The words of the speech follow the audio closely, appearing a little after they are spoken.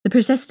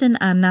Persistent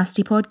and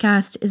Nasty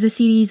podcast is a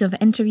series of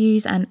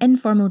interviews and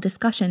informal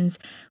discussions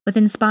with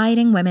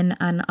inspiring women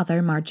and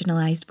other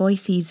marginalised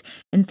voices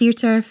in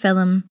theatre,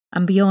 film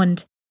and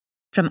beyond.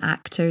 From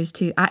actors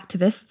to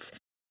activists,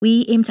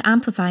 we aim to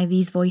amplify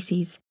these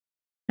voices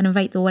and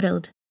invite the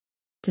world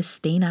to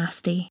stay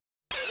nasty.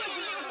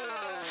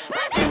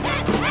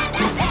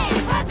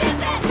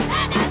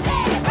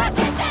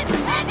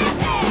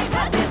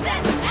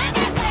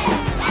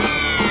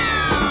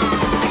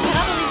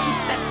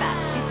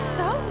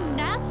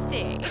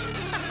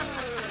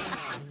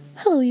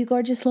 Hello, you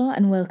gorgeous lot,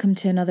 and welcome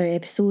to another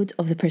episode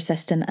of the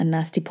Persistent and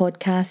Nasty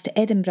podcast,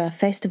 Edinburgh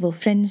Festival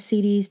Fringe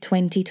Series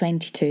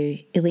 2022.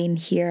 Elaine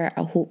here.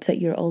 I hope that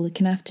you're all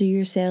looking after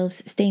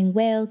yourselves, staying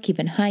well,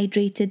 keeping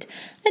hydrated,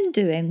 and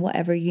doing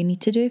whatever you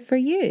need to do for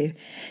you.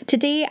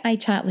 Today, I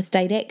chat with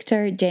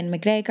director Jen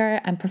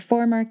McGregor and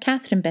performer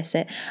Catherine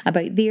Bissett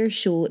about their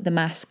show, The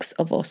Masks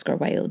of Oscar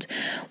Wilde.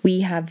 We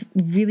have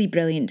really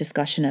brilliant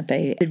discussion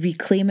about the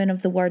reclaiming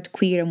of the word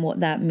queer and what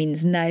that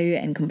means now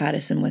in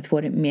comparison with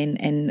what it meant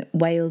in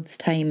Wilde's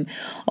time.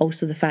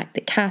 Also the fact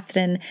that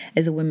Catherine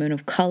is a woman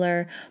of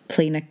colour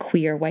playing a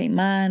queer white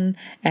man.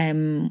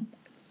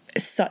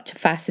 Such a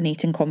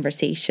fascinating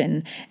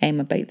conversation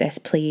about this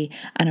play,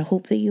 and I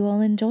hope that you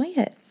all enjoy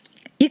it.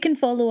 You can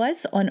follow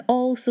us on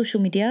all social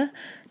media: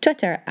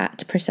 Twitter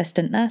at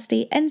Persistent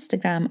Nasty,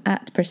 Instagram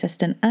at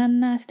Persistent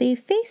and Nasty,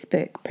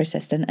 Facebook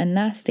Persistent and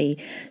Nasty.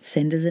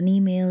 Send us an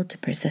email to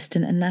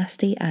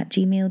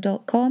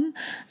persistentandnasty@gmail.com,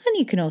 and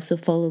you can also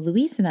follow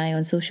Louise and I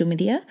on social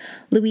media.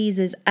 Louise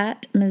is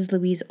at Ms.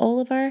 Louise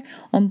Oliver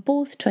on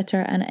both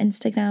Twitter and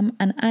Instagram,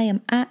 and I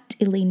am at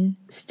Elaine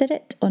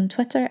Stirrett on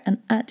Twitter and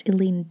at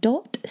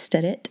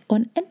Elaine.Stirrett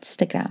on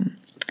Instagram.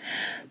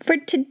 For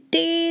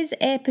today's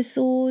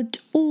episode,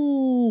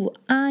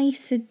 I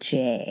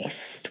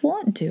suggest.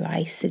 What do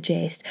I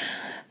suggest?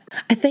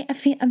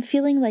 I'm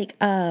feeling like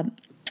a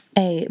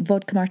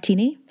vodka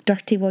martini,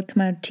 dirty vodka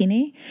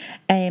martini,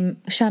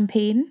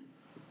 champagne.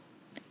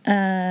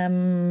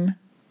 Really,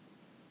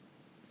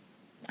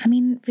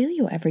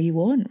 whatever you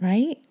want,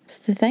 right? It's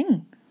the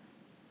thing.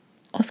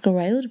 Oscar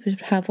Wilde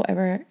would have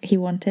whatever he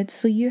wanted,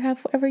 so you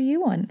have whatever you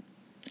want,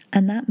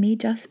 and that may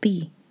just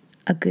be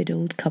a good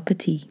old cup of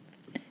tea.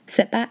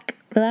 Sit back,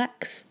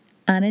 relax,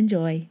 and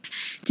enjoy.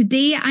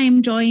 Today I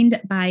am joined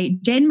by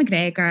Jen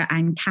McGregor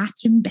and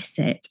Catherine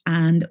Bissett,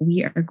 and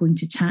we are going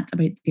to chat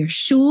about their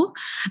show,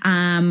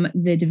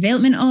 the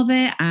development of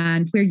it,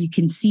 and where you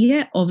can see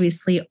it.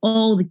 Obviously,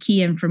 all the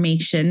key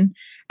information,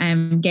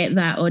 get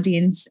that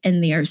audience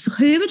in there. So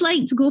who would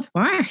like to go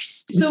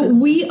first? So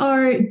we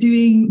are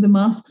doing The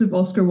Masks of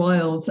Oscar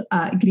Wilde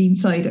at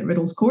Greenside at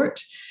Riddles Court.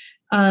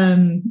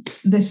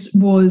 This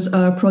was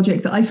a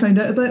project that I found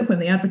out about when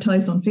they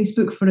advertised on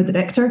Facebook for a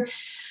director,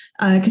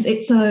 because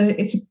it's a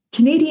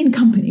Canadian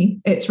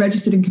company. It's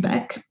registered in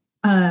Quebec,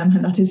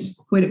 and that is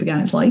where it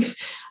began its life.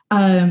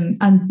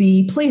 And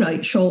the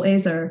playwright, Shaul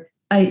Ezer,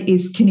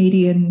 is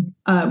Canadian.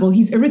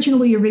 He's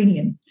originally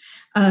Iranian,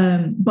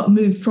 but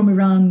moved from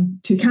Iran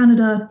to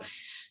Canada.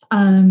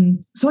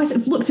 So I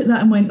sort of looked at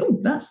that and went, oh,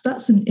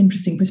 that's an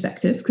interesting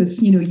perspective,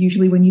 because,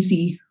 usually when you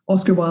see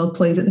Oscar Wilde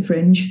plays at the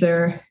Fringe,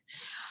 they're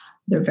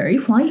very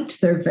white,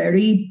 they're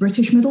very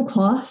British middle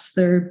class,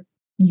 they're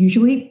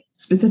usually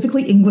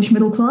specifically English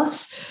middle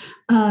class.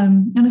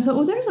 And I thought,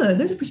 well,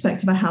 there's a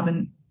perspective I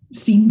haven't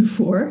seen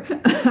before,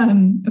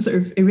 a sort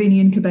of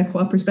Iranian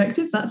Quebecois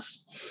perspective.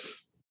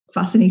 That's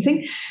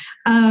fascinating.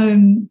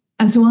 And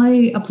so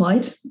I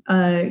applied,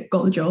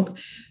 got the job,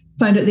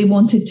 found out they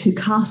wanted to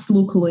cast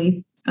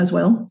locally as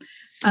well.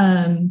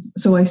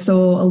 So I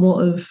saw a lot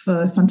of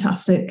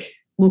fantastic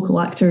local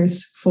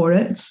actors for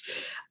it.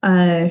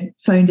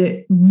 Found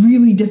it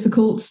really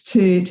difficult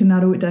to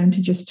narrow it down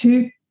to just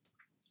two,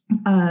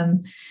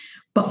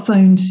 but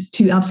found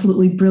two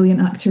absolutely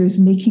brilliant actors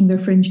making their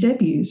Fringe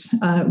debuts,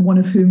 one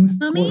of whom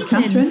was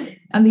Catherine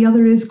and the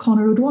other is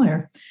Conor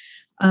O'Dwyer.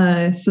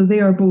 So they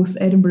are both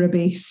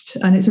Edinburgh-based,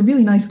 and it's a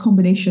really nice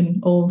combination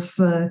of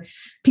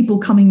people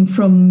coming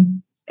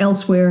from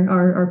elsewhere.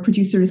 Our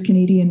producer is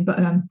Canadian, but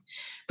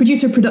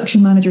producer,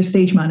 production manager,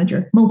 stage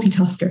manager,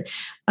 multitasker,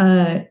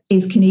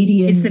 is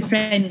Canadian. It's the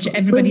Fringe.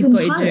 Everybody's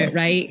got to do it,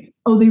 right?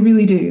 Oh, they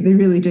really do. They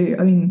really do.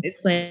 I mean,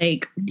 it's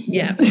like,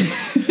 yeah.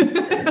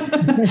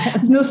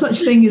 There's no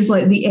such thing as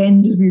like the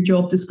end of your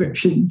job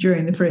description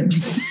during the Fringe.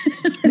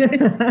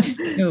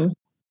 No.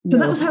 So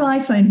that was how I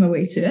found my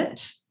way to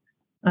it.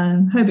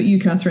 How about you,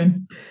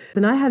 Catherine?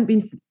 And I hadn't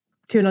been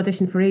to an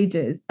audition for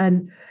ages,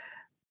 and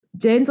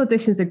Jen's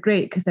auditions are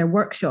great because they're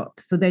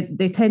workshops, so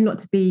they tend not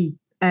to be.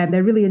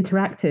 They're really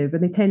interactive,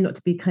 and they tend not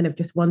to be kind of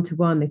just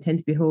one-to-one. They tend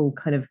to be a whole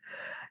kind of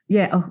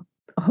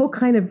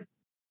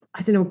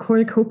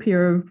cornucopia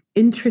of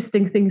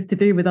interesting things to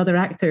do with other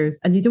actors.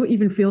 And you don't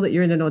even feel that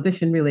you're in an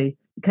audition, really.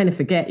 You kind of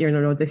forget you're in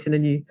an audition,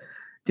 and you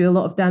do a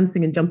lot of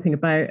dancing and jumping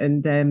about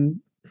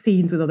and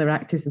scenes with other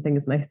actors and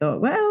things. And I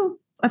thought, well,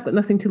 I've got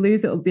nothing to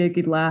lose. It'll be a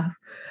good laugh.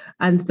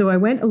 And so I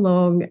went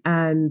along,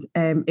 and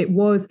it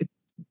was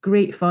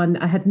great fun.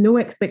 I had no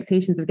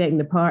expectations of getting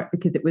the part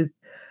because it was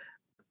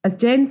as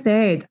Jen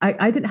said,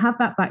 I didn't have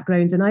that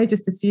background, and I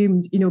just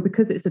assumed,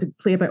 because it's sort of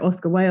play about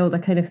Oscar Wilde, I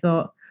kind of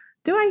thought,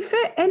 do I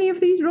fit any of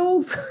these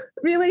roles?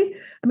 Really?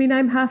 I mean,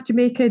 I'm half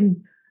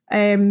Jamaican,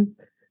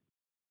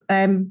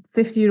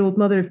 50-year-old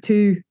mother of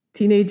 2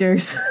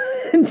 teenagers,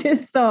 and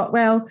just thought,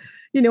 well,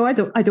 I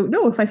don't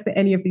know if I fit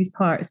any of these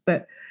parts,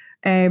 but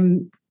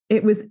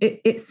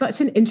it's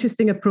such an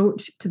interesting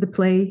approach to the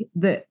play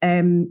that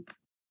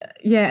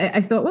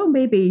I thought, well,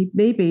 maybe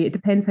it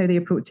depends how they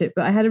approach it.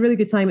 But I had a really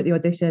good time at the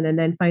audition, and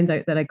then found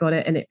out that I got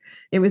it, and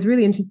it was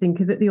really interesting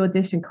because at the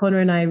audition, Connor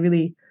and I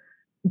really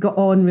got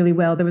on really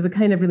well. There was a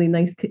kind of really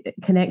nice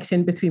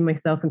connection between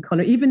myself and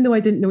Connor, even though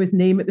I didn't know his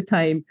name at the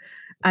time,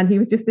 and he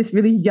was just this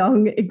really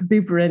young,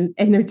 exuberant,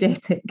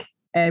 energetic,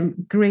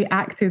 great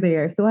actor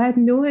there. So I had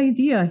no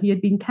idea he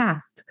had been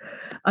cast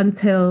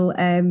until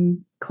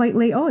quite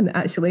late on,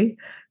 actually.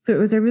 So it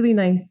was really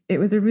nice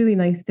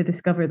to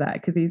discover that,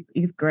 because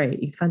he's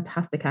great. He's a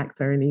fantastic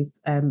actor, and he's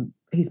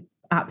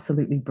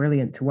absolutely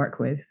brilliant to work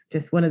with.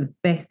 Just one of the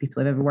best people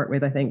I've ever worked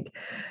with, I think.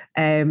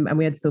 And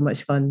we had so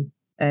much fun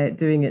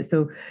doing it.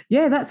 So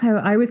yeah, that's how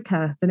I was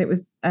cast, and it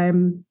was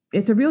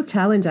it's a real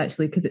challenge,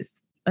 actually,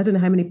 because I don't know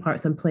how many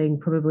parts I'm playing,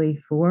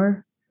 probably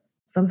 4,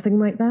 something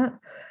like that.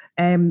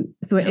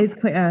 So it is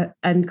quite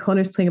and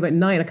Connor's playing about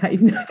 9. I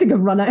think I've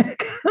run out. I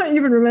can't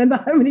even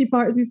remember how many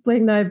parts he's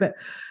playing now, but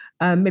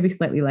maybe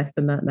slightly less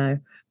than that now.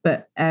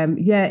 But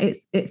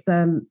it's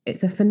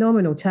a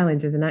phenomenal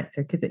challenge as an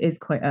actor, because it is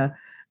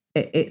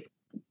it's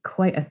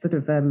quite a sort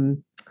of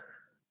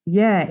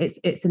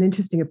it's an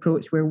interesting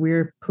approach where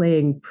we're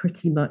playing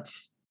pretty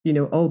much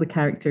all the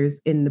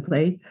characters in the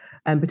play,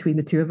 between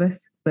the 2 of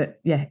us. But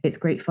yeah, it's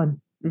great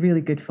fun,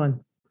 really good fun.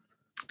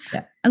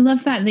 Yeah. I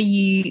love that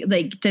you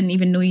didn't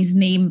even know his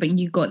name, but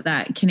you got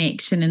that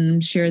connection, and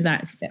I'm sure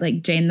that's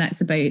like Jen,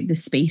 that's about the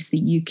space that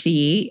you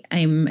create,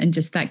 and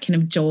just that kind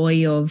of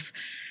joy of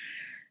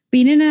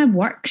being in a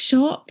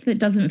workshop that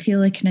doesn't feel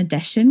like an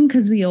audition,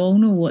 because we all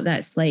know what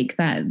that's like,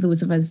 that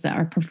those of us that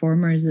are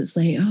performers, it's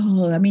like,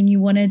 oh, I mean, you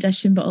want to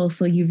audition, but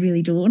also you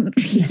really don't.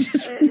 You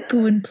just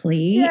go and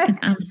play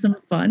and have some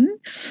fun.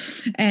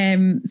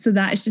 So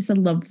that's just a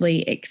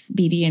lovely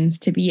experience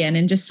to be in,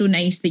 and just so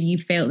nice that you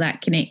felt that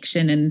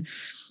connection, and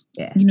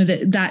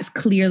that's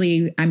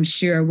clearly, I'm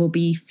sure, will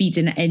be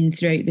feeding it in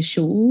throughout the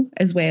show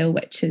as well,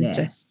 which is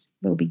just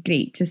will be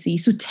great to see.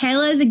 So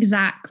tell us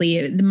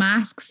exactly, the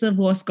Masks of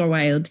Oscar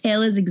Wilde,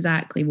 tell us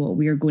exactly what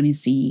we are going to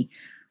see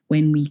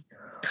when we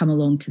come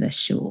along to this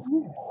show.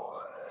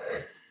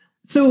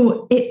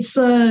 So it's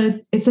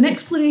an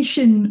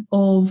exploration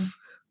of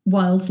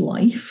Wilde's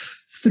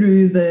life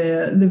through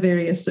the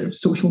various sort of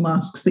social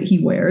masks that he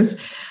wears,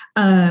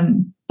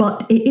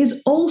 but it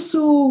is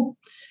also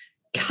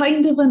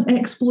kind of an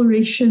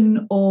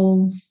exploration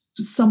of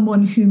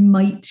someone who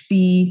might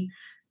be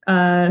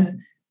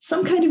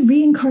some kind of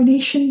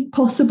reincarnation,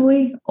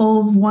 possibly,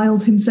 of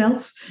Wilde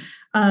himself.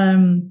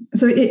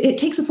 So it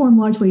takes a form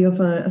largely of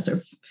a sort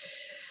of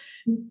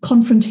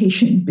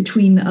confrontation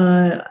between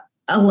a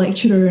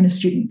lecturer and a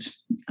student.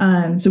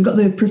 So we've got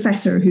the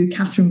professor, who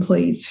Catherine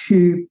plays,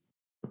 who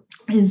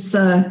is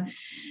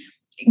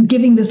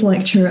giving this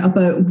lecture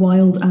about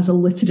Wilde as a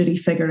literary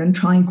figure, and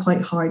trying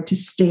quite hard to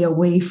stay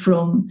away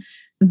from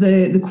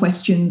the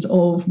questions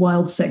of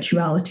Wilde's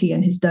sexuality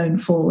and his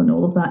downfall and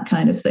all of that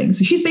kind of thing.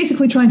 So she's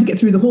basically trying to get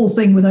through the whole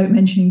thing without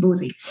mentioning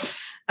Bosie.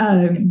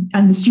 And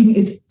the student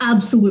is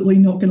absolutely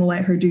not going to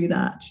let her do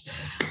that.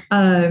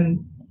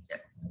 And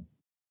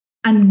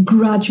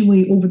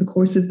gradually, over the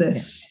course of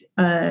this,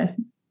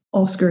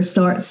 Oscar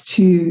starts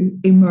to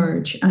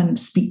emerge and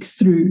speak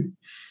through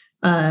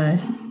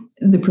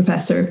the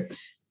professor.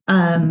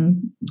 So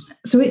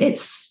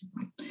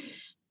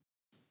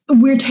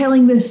we're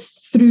telling this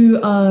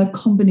through a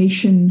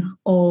combination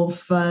of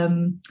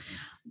some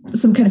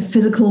kind of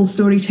physical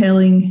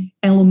storytelling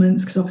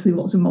elements, because obviously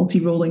lots of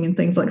multi-rolling and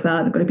things like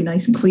that have got to be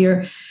nice and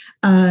clear.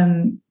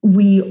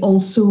 We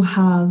also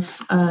have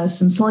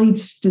some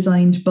slides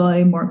designed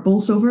by Mark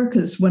Bolsover,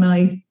 because when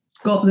I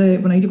got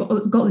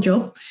the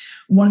job,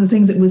 one of the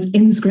things that was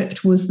in the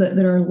script was that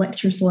there are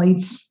lecture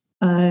slides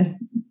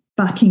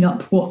backing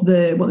up what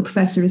the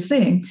professor is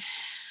saying.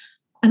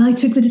 And I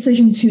took the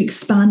decision to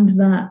expand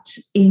that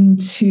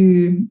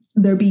into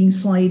there being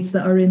slides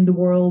that are in the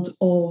world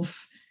of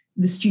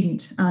the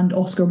student and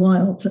Oscar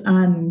Wilde.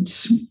 And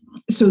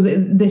so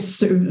this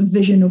sort of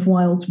vision of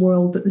Wilde's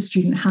world that the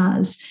student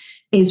has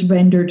is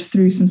rendered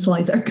through some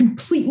slides that are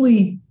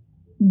completely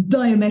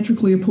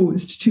diametrically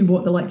opposed to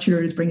what the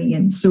lecturer is bringing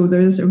in. So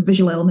there's a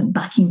visual element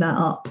backing that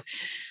up.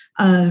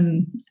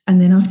 And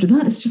then after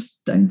that, it's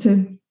just down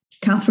to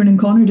Catherine and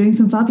Connor doing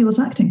some fabulous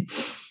acting.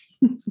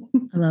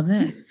 I love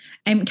it.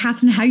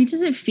 Catherine, how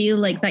does it feel,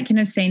 like that kind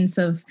of sense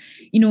of,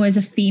 as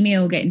a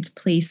female getting to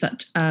play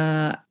such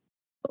a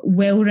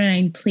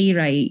well-renowned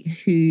playwright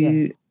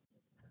who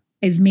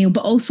is male,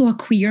 but also a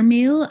queer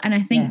male? And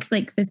I think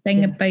like the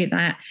thing about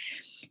that,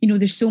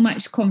 there's so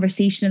much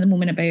conversation at the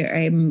moment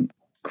about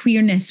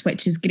queerness,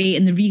 which is great,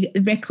 and the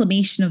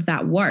reclamation of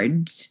that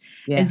word.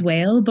 as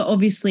well. But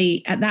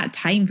obviously at that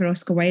time for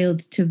Oscar Wilde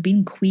to have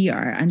been queer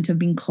and to have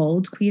been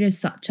called queer is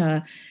such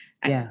a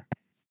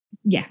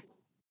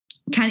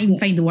can't even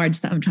find the words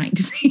that I'm trying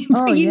to say.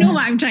 But you know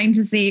what I'm trying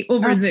to say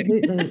over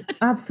Zoom.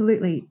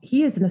 Absolutely.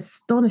 He is an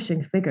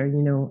astonishing figure,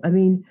 you know. I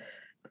mean,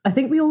 I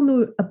think we all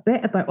know a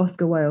bit about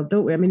Oscar Wilde,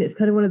 don't we? I mean, it's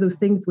kind of one of those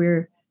things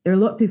where there are a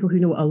lot of people who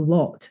know a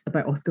lot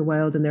about Oscar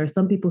Wilde, and there are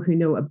some people who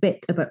know a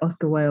bit about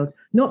Oscar Wilde.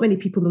 Not many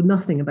people know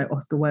nothing about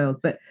Oscar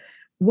Wilde, but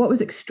what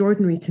was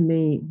extraordinary to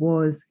me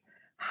was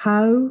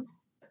how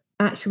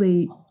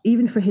actually,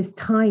 even for his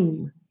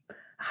time,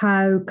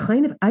 how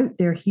kind of out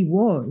there he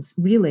was,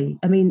 really.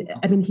 I mean,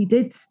 he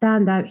did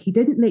stand out. He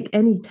didn't make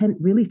any attempt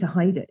really to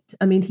hide it.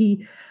 I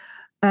mean,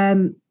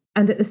 and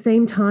at the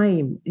same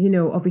time, you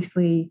know,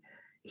 obviously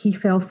he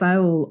fell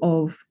foul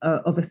of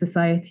a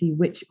society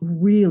which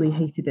really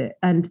hated it.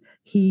 And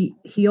he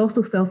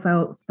also fell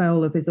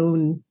foul of his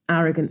own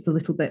arrogance a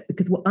little bit,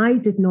 because what I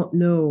did not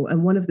know,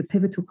 and one of the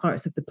pivotal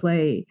parts of the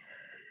play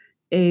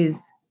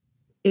is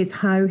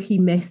how he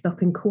messed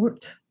up in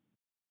court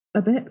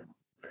a bit.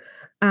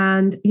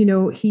 And, you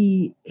know,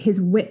 his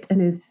wit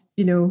and his,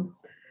 you know,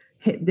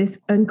 this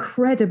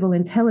incredible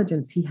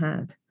intelligence he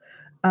had.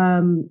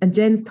 And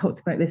Jen's talked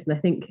about this, and I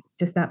think it's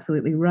just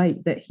absolutely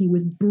right, that he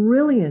was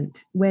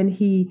brilliant when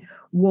he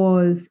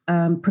was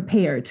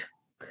prepared.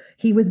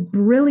 He was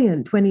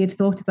brilliant when he had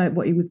thought about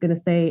what he was going to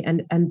say,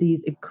 and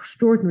these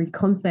extraordinary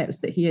concepts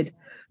that he had,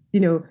 you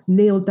know,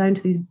 nailed down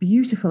to these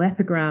beautiful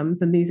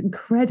epigrams and these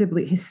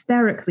incredibly,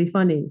 hysterically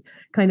funny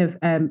kind of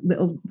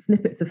little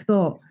snippets of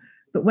thought.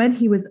 But when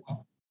he was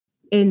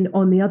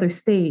on the other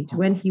stage,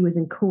 when he was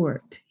in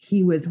court,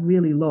 he was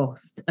really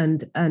lost,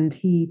 and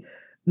he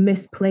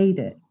misplayed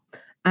it.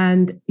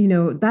 And, you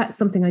know, that's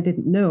something I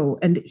didn't know.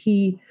 And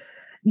he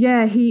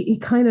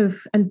kind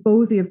of, and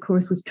Bosie, of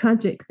course, was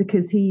tragic,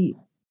 because he,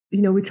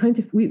 you know,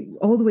 we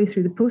all the way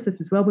through the process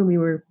as well, when we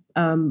were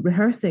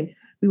rehearsing,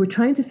 we were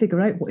trying to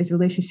figure out what his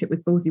relationship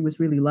with Bosie was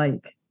really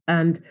like.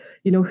 And,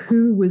 you know,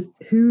 who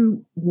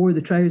wore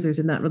the trousers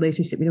in that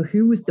relationship, you know,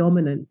 who was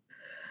dominant.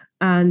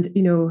 And,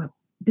 you know,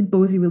 did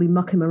Bosie really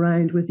muck him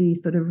around? Was he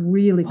sort of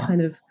really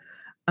kind of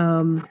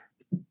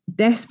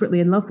desperately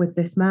in love with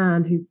this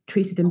man who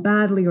treated him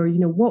badly? Or, you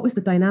know, what was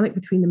the dynamic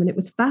between them? And it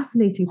was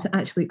fascinating to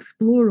actually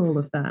explore all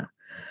of that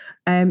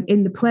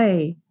in the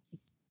play.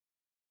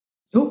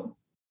 Oh,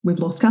 we've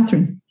lost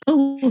Catherine.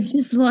 Oh, we've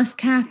just lost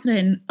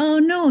Catherine. Oh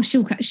no,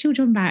 she'll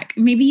join back.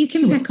 Maybe you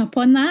can pick up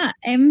on that,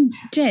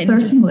 Jen.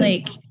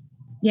 Certainly.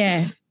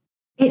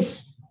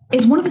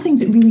 It's one of the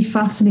things that really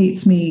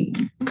fascinates me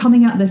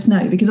coming at this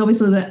now, because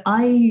obviously that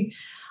I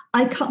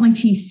cut my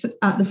teeth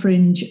at the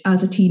Fringe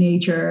as a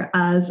teenager,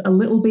 as a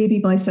little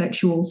baby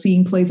bisexual,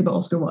 seeing plays about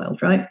Oscar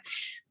Wilde, right?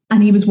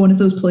 And he was one of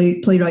those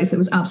playwrights that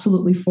was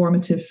absolutely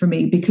formative for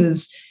me,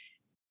 because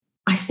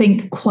I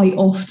think quite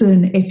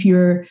often if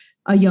you're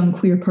a young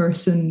queer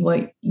person,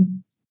 like,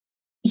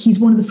 he's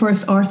one of the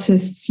first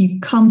artists you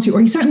come to, or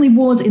he certainly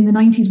was in the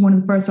 90s, one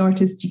of the first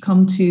artists you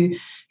come to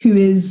who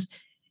is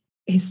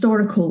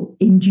historical,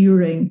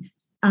 enduring,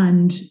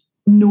 and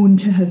known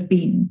to have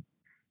been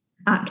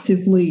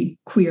actively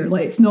queer.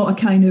 Like, it's not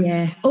a kind of,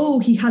 oh,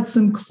 he had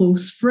some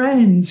close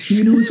friends,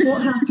 who knows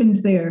what happened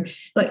there.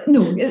 Like,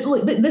 no,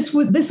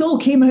 this all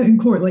came out in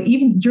court. Like,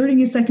 even during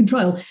his second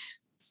trial,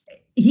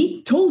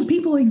 he told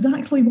people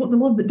exactly what the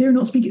Love That Dare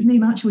Not Speak Its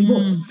Name actually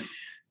was.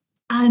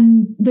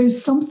 And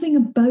there's something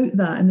about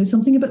that, and there's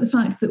something about the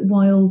fact that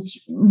Wilde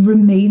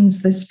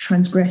remains this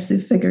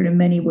transgressive figure in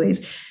many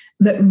ways,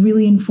 that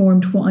really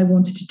informed what I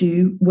wanted to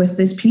do with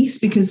this piece,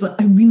 because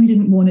I really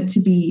didn't want it to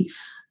be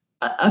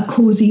a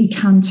cozy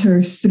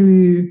canter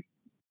through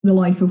the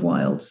life of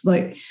Wilde.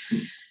 Like,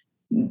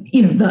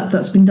 you know,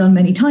 that's been done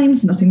many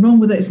times, nothing wrong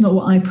with it. It's not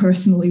what I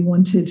personally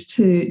wanted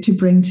to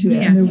bring to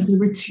it. Yeah. And there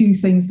were two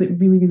things that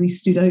really, really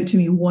stood out to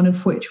me, one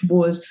of which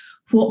was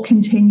what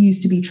continues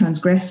to be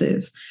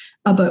transgressive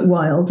about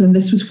Wilde. And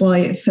this was why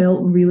it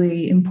felt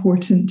really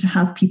important to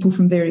have people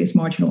from various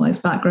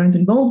marginalised backgrounds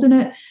involved in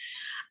it.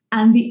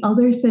 And the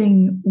other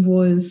thing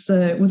was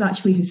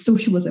actually his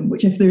socialism,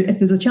 which if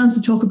there's a chance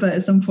to talk about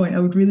at some point, I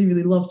would really,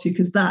 really love to,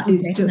 because that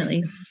is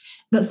definitely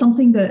that's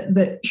something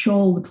that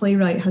Shaw, the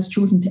playwright, has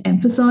chosen to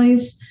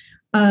emphasise,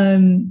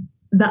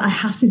 that I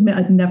have to admit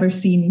I'd never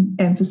seen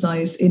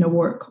emphasised in a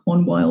work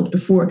on Wilde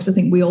before, because I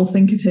think we all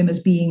think of him as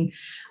being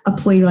a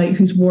playwright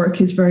whose work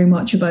is very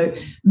much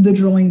about the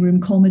drawing room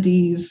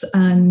comedies,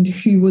 and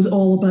who was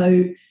all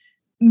about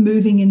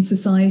moving in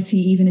society,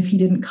 even if he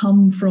didn't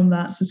come from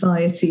that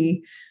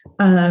society.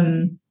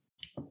 And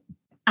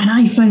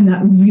I found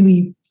that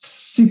really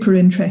super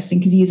interesting,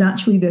 because he is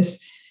actually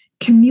this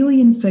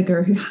chameleon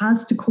figure who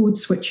has to code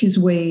switch his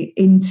way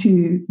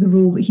into the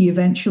role that he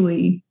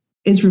eventually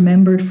is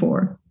remembered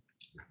for.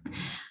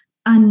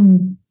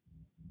 And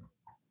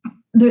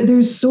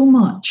there's so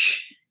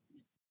much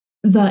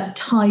that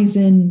ties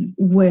in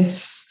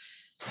with,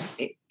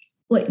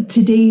 like,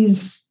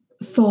 today's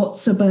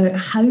thoughts about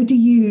how do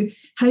you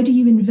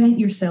invent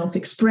yourself,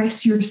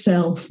 express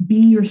yourself, be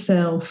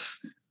yourself.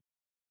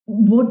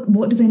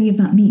 What does any of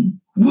that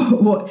mean?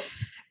 What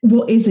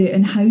what is it,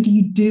 and how do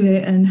you do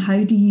it, and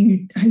how do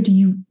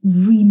you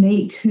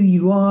remake who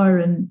you are,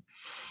 and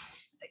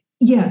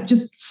yeah,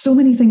 just so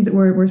many things that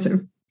were sort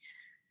of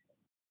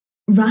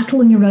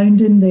rattling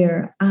around in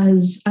there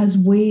as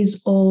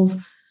ways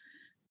of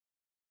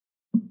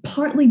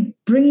partly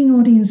bringing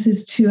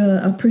audiences to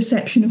a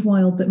perception of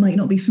Wilde that might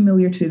not be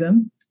familiar to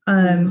them.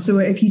 So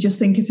if you just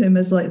think of him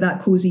as like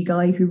that cozy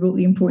guy who wrote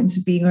The Importance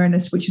of Being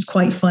Earnest, which is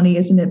quite funny,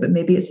 isn't it? But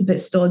maybe it's a bit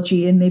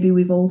stodgy, and maybe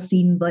we've all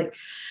seen like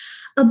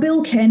a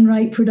Bill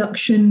Kenwright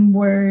production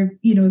where,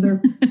 you know,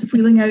 they're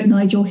wheeling out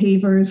Nigel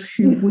Havers,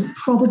 who was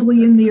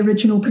probably in the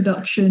original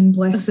production,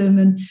 bless him.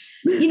 And,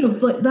 you know,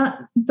 like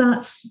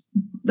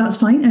that's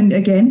fine. And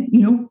again,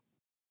 you know,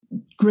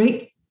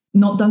 great,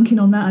 not dunking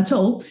on that at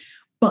all,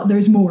 but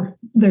there's more.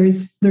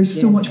 There's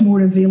so much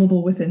more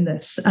available within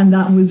this. And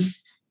that was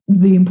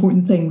the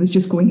important thing, was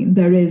just going,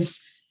 there is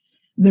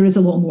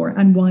a lot more.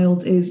 And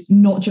Wilde is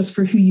not just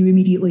for who you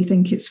immediately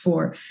think it's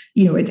for.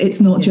 You know,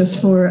 it's not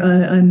just for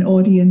an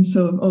audience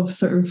of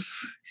sort of,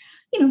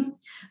 you know,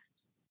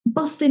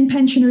 bust-in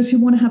pensioners who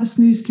want to have a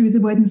snooze through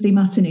the Wednesday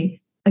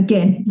matinee.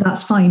 Again,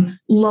 that's fine.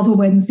 Love a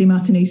Wednesday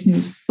matinee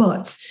snooze,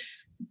 but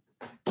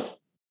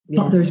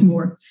there's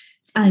more.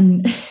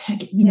 And,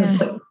 you know,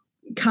 like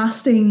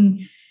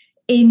casting...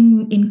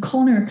 In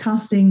Connor,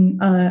 casting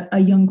a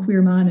young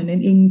queer man, and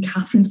in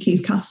Catherine's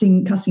case,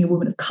 casting a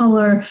woman of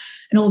colour,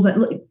 and all of that.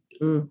 Like,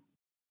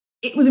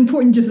 it was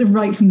important just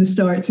right from the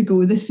start to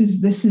go, this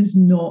is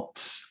not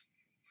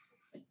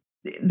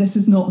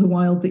the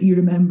Wilde that you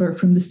remember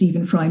from the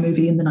Stephen Fry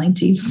movie in the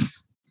 90s.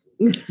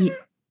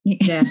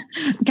 Yeah,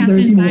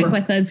 Catherine's back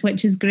with us,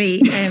 which is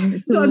great.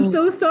 So I'm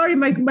so sorry,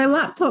 my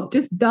laptop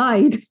just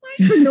died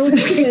for no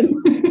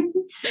reason.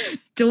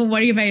 Don't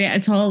worry about it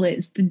at all.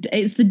 It's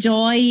the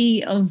joy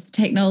of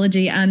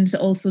technology, and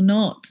also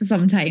not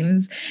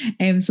sometimes.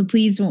 So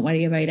please don't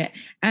worry about it.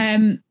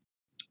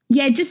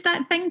 Yeah, just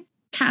that thing,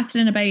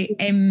 Catherine, about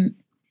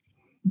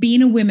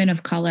being a woman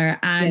of colour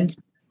and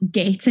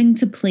getting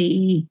to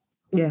play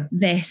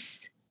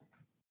this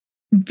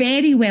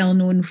very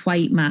well-known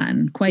white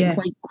man, quite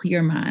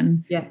queer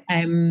man. Yeah.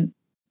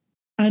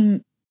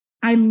 And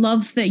I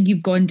love that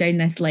you've gone down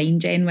this line,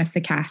 Jen, with the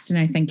cast, and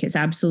I think it's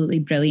absolutely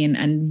brilliant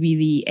and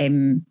really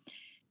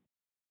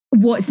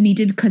what's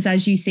needed, because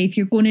as you say, if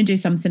you're going to do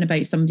something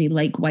about somebody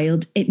like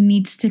Wilde, it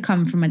needs to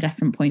come from a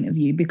different point of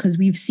view, because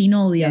we've seen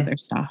all the other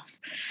stuff.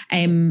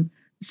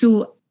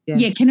 So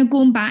kind of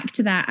going back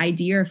to that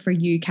idea for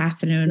you,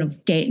 Catherine,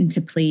 of getting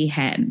to play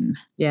him.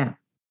 Yeah.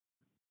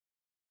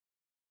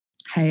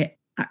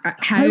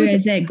 How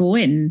is it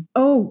going?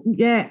 Oh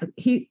yeah,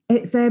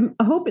 it's I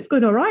hope it's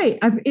going all right.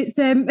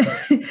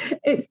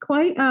 It's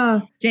quite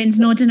Jen's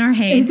nodding her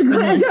head. She's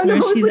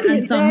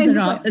and thumbs her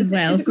up as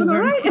well. So all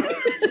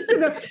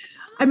right.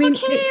 I mean,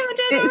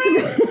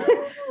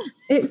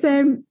 it's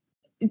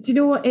do you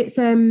know what, it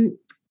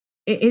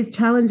is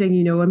challenging,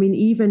 you know. I mean,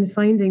 even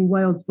finding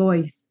Wilde's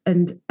voice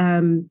and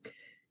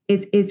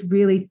is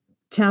really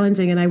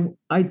challenging, and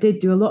I did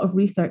do a lot of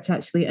research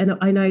actually,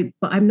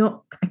 but I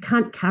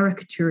can't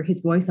caricature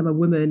his voice. I'm a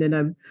woman, and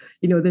I'm,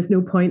 you know, there's no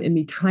point in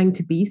me trying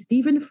to be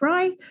Stephen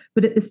Fry,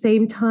 but at the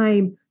same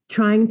time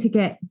trying to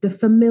get the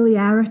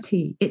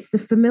familiarity. It's the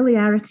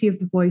familiarity of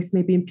the voice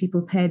maybe in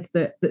people's heads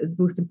that is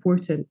most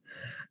important,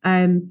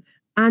 and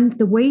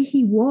the way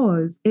he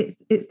was,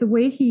 it's the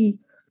way he,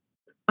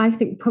 I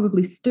think,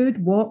 probably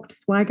stood, walked,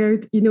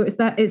 swaggered. You know,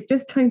 it's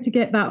just trying to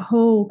get that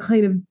whole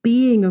kind of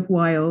being of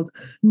Wilde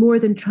more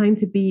than trying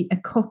to be a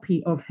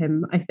copy of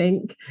him, I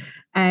think,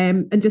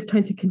 and just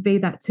trying to convey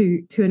that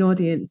to an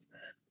audience.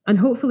 And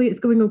hopefully it's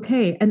going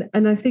okay.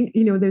 And I think,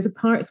 you know, there's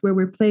parts where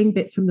we're playing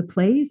bits from the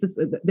plays.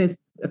 There's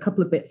a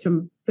couple of bits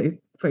from very,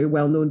 very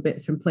well-known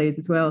bits from plays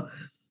as well.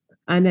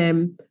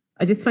 And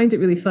I just find it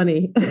really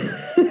funny.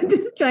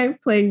 Just trying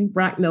playing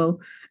Bracknell,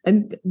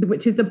 and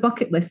which is a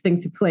bucket list thing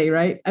to play,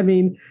 right? I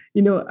mean,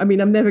 you know,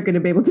 I'm never going to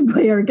be able to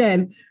play her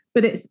again,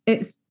 but it's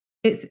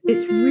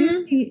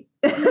really,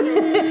 but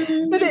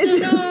it's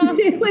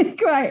really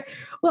quite.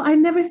 Well, I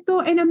never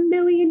thought in a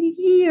million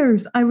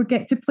years I would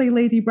get to play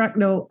Lady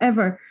Bracknell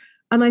ever,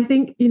 and I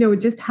think, you know,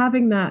 just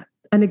having that,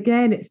 and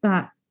again, it's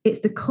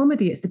the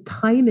comedy, it's the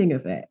timing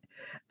of it,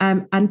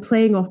 and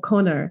playing off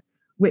Connor,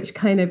 which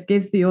kind of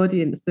gives the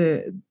audience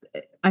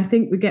I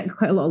think we get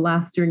quite a lot of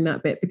laughs during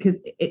that bit because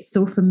it's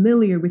so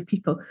familiar with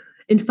people.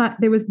 In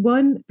fact, there was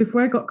one,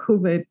 before I got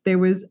COVID, there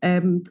was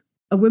a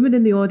woman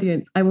in the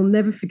audience, I will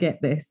never forget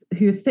this,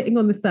 who was sitting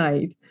on the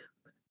side,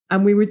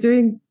 and we were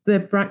doing the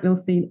Bracknell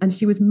scene, and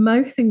she was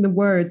mouthing the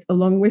words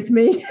along with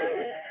me.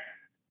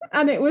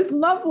 And it was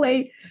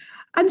lovely.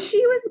 And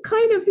she was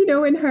kind of, you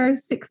know, in her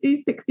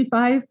 60s,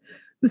 65,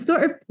 the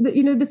sort of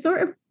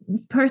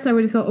person I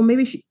would have thought, oh,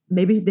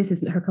 maybe this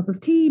isn't her cup of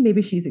tea.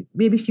 Maybe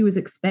she was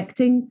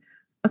expecting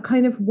a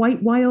kind of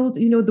white Wilde,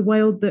 you know, the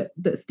Wilde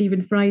that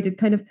Stephen Fry did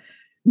kind of.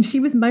 And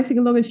she was mouthing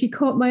along, and she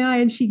caught my eye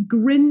and she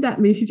grinned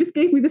at me. She just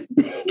gave me this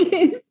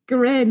biggest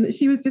grin that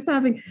she was just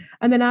having.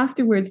 And then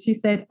afterwards she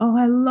said, oh,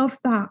 I love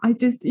that. I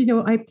just, you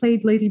know, I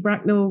played Lady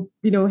Bracknell,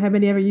 you know, how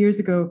many ever years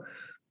ago.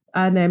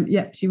 And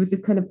she was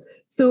just kind of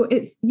So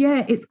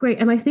it's great.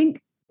 And I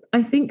think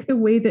the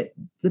way that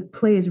the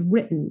play is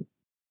written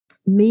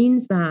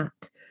means that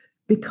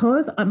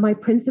because my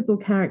principal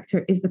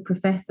character is the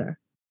professor,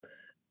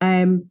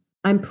 I'm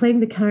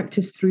playing the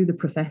characters through the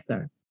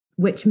professor,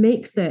 which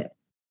makes it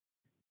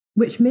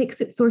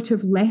sort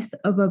of less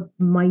of a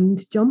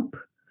mind jump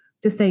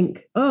to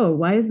think, oh,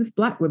 why is this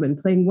Black woman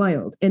playing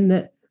Wilde? In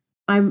that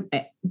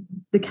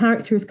the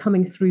character is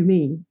coming through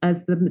me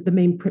as the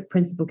main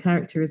principal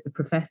character is the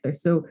professor.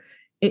 So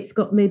it's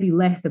got maybe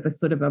less of a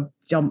sort of a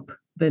jump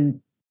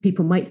than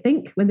people might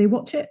think when they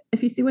watch it,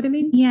 if you see what I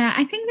mean. Yeah,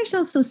 I think there's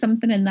also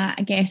something in that,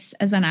 I guess,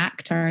 as an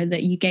actor,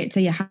 that you get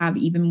to have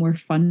even more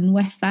fun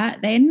with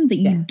that then, that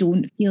you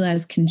don't feel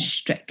as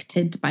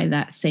constricted by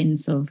that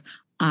sense of,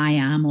 I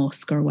am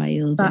Oscar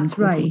Wilde. That's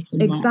right.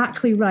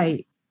 Exactly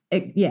right.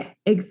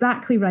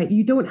 Exactly right.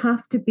 You don't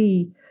have to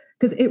be,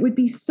 because it would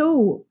be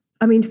so,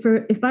 I mean,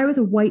 if I was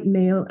a white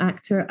male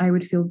actor, I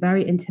would feel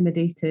very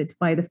intimidated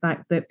by the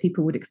fact that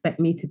people would expect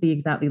me to be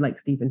exactly like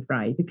Stephen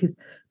Fry, because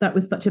that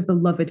was such a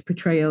beloved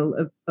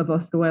portrayal of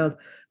Oscar Wilde.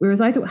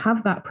 Whereas I don't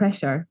have that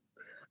pressure.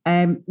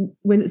 As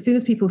soon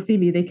as people see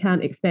me, they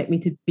can't expect me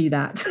to be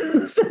that.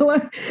 So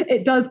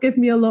it does give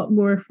me a lot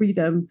more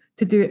freedom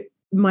to do it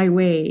my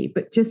way,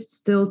 but just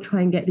still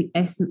try and get the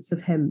essence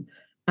of him.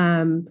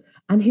 And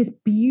his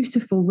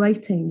beautiful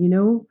writing,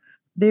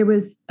 there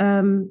was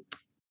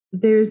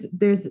there's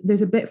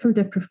a bit from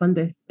De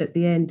Profundis at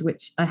the end,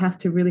 which I have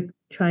to really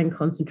try and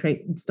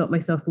concentrate and stop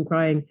myself from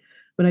crying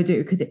when I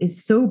do, because it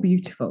is so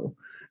beautiful.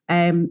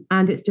 And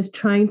it's just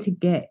trying to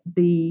get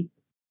the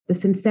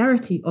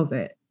sincerity of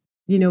it,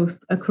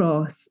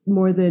 across,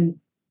 more than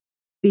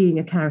being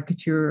a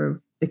caricature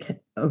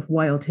of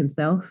Wilde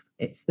himself.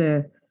 It's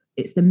the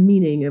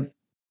meaning of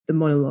the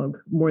monologue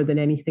more than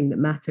anything that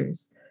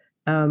matters.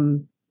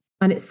 And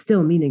it's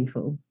still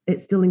meaningful.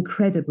 It's still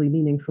incredibly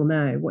meaningful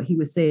now, what he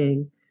was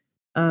saying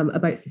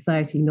about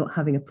society not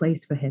having a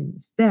place for him.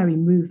 It's very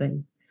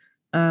moving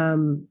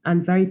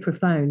and very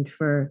profound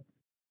for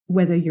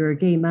whether you're a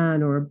gay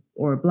man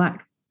or a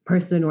Black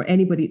person or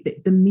anybody.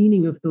 The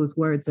meaning of those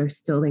words are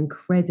still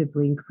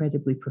incredibly,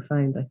 incredibly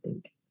profound, I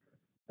think.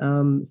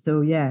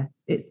 So yeah,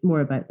 it's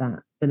more about that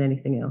than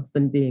anything else,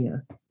 than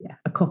being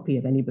a copy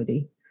of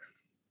anybody.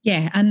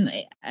 Yeah,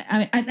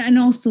 and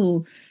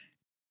also,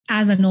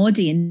 as an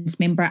audience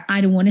member,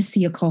 I don't want to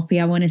see a copy.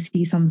 I want to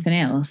see something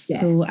else. Yeah.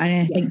 So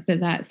I think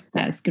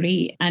that's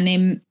great.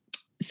 And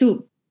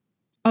so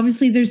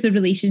obviously there's the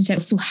relationship.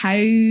 So how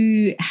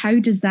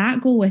does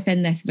that go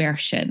within this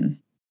version?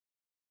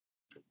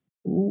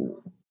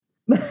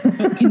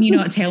 Can you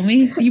not tell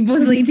me? You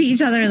both look to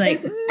each other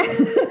like,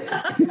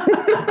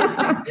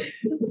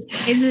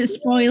 is it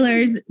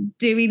spoilers?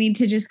 Do we need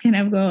to just kind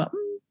of go?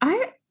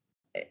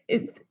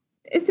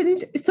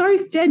 Sorry,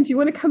 Jen, do you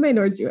want to come in,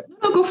 or do you?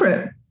 I'll go for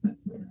it.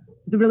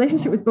 The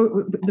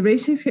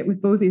relationship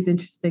with Bosie is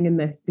interesting in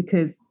this,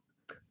 because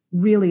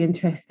really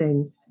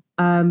interesting.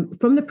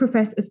 From the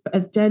professor,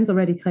 as Jen's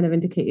already kind of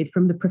indicated,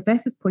 from the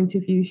professor's point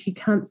of view, she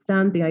can't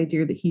stand the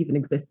idea that he even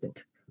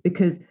existed,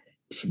 because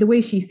the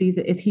way she sees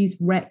it is he's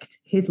wrecked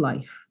his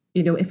life.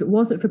 If it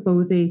wasn't for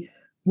Bosie,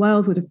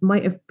 Wilde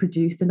might have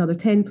produced another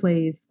 10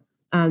 plays,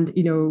 and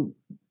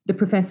the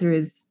professor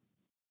is,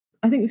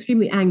 I think,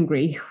 extremely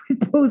angry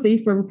with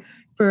Bosie for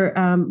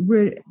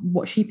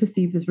what she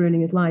perceives as ruining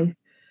his life.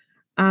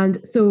 And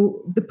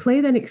so the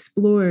play then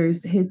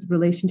explores his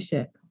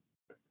relationship,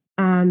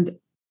 and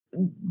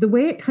the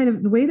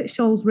way that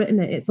Shaw's written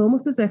it, it's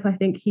almost as if I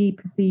think he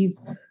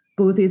perceives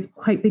Bosie as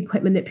quite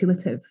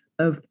manipulative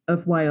of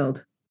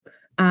Wilde,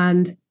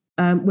 and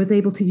was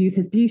able to use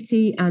his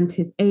beauty and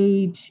his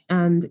age,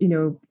 and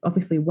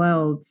obviously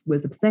Wilde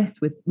was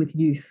obsessed with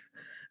youth,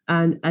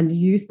 and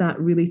used that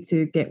really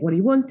to get what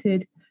he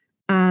wanted.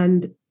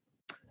 And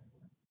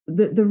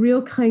the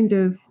real kind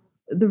of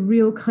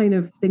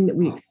thing that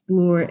we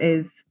explore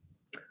is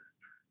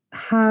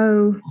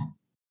how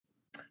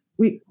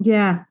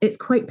it's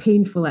quite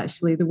painful,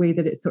 actually, the way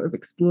that it's sort of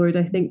explored,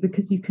 I think,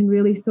 because you can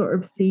really sort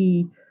of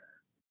see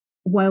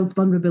Wilde's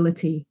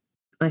vulnerability,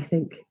 I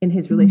think, in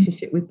his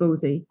relationship with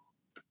Bosie.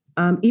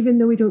 Even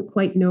though we don't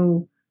quite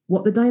know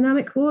what the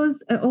dynamic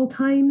was at all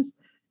times,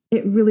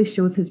 it really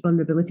shows his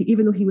vulnerability,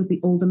 even though he was the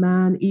older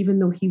man, even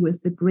though he was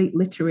the great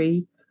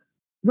literary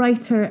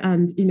writer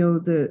and,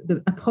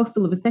 the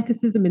apostle of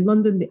aestheticism in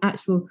London, the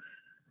actual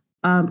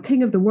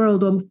king of the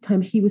world all the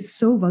time. He was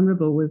so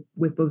vulnerable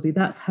with Bosie.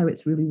 That's how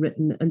it's really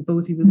written. And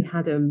Bosie really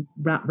had him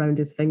wrapped around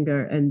his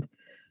finger, and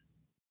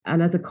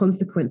as a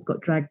consequence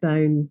got dragged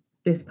down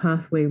this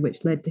pathway,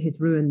 which led to his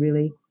ruin,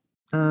 really.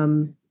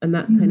 And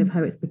that's kind of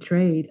how it's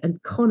portrayed.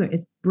 And Connor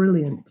is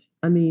brilliant.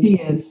 I mean,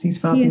 he's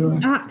fabulous. He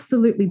is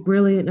absolutely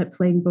brilliant at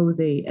playing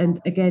Bosie and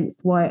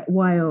against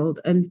Wilde,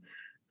 and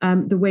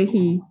the way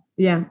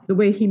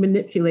he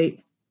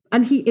manipulates.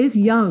 And he is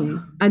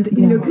young, and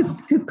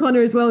because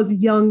Connor as well is a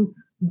young,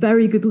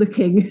 very good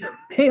looking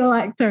male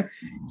actor,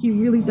 he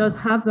really does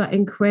have that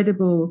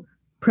incredible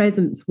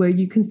presence where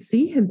you can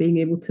see him being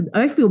able to.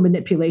 I feel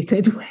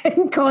manipulated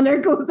when Connor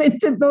goes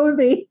into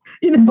Bosie.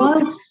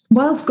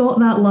 Wilde's got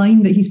that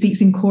line that he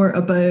speaks in court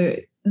about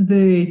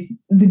the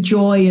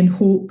joy and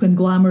hope and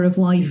glamour of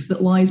life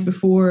that lies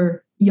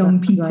before young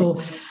people.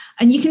 Right.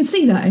 And you can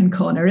see that in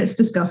Connor. It's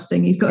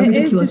disgusting. He's got a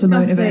ridiculous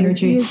amount of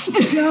energy.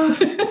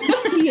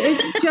 He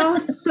is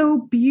just so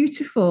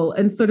beautiful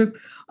and sort of,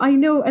 I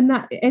know, and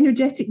that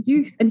energetic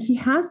youth. And he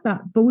has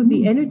that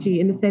Bosie energy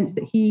in the sense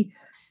that he,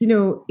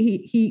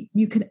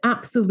 you can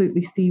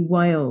absolutely see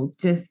Wilde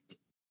just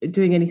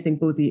doing anything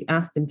Bosie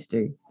asked him to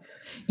do.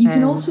 You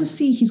can also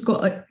see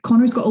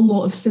Connor's got a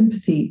lot of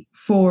sympathy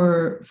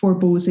for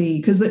Bosie,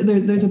 because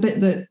there's a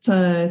bit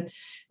that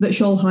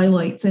Shaw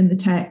highlights in the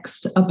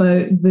text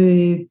about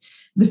the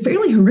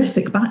fairly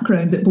horrific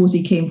background that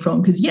Bosie came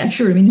from. Because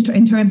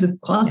in terms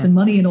of class and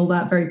money and all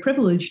that, very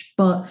privileged,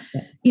 but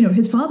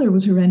his father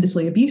was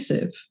horrendously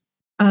abusive.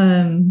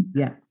 And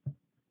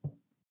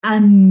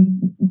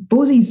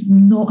Bosie's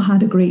not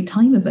had a great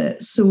time of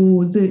it.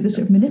 So the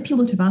sort of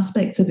manipulative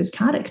aspects of his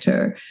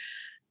character,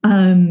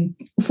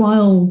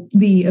 while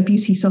the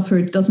abuse he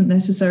suffered doesn't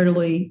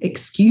necessarily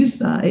excuse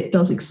that, it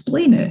does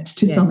explain it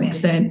to some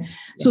extent.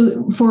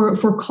 So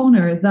for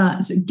Connor,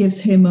 that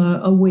gives him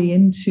a way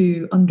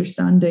into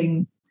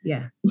understanding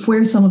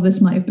where some of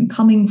this might have been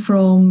coming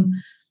from.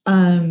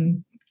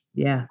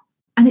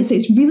 And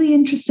it's really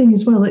interesting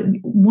as well.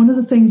 One of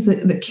the things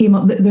that came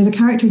up, there's a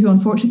character who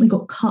unfortunately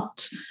got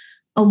cut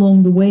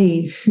along the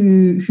way,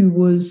 who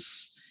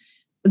was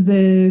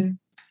the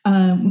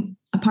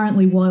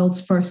apparently Wilde's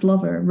first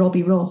lover,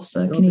 Robbie Ross,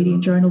 a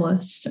Canadian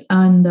journalist,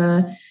 and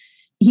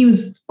he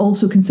was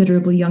also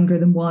considerably younger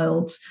than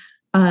Wilde,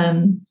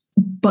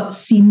 but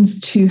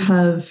seems to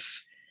have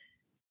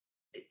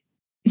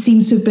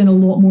been a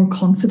lot more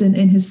confident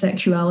in his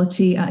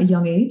sexuality at a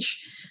young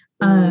age.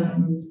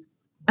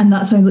 And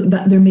that sounds like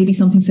that there may be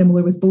something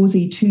similar with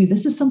Bosie too.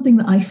 This is something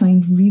that I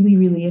find really,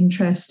 really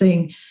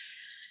interesting,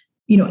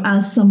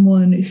 as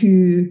someone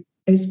who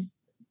is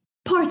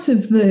part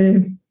of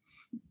the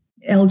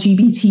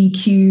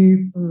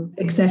LGBTQ,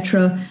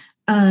 etc.,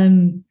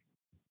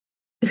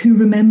 who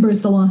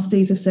remembers the last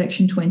days of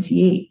Section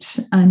 28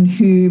 and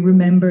who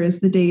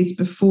remembers the days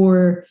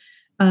before,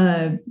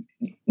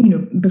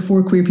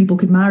 before queer people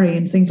could marry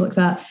and things like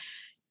that.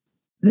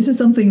 This is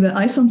something that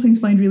I sometimes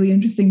find really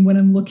interesting when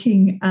I'm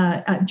looking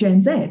at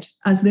Gen Z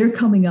as they're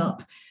coming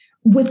up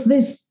with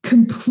this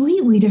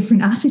completely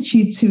different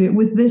attitude to it,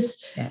 with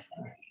this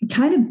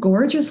kind of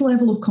gorgeous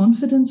level of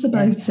confidence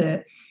about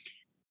it.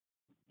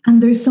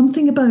 And there's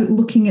something about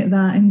looking at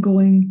that and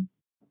going,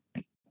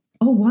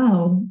 oh,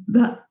 wow,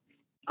 that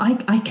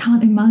I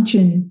can't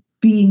imagine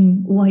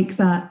being like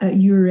that at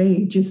your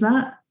age. Is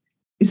that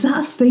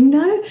a thing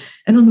now?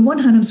 And on the one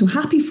hand, I'm so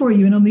happy for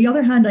you. And on the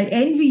other hand, I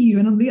envy you.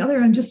 And on the other,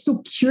 I'm just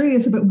so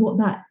curious about what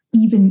that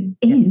even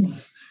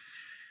is.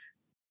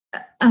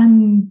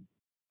 And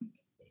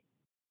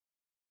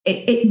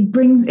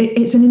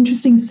it's an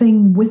interesting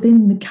thing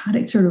within the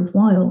character of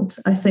Wilde,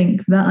 I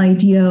think, that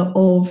idea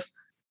of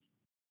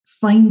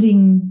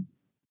finding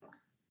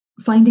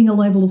a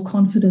level of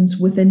confidence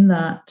within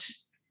that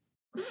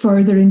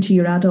further into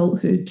your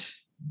adulthood.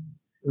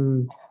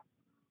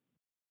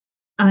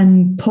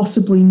 And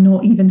possibly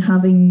not even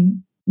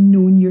having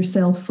known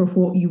yourself for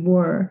what you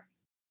were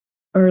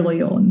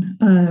early on.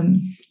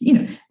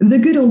 The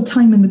good old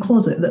time in the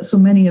closet that so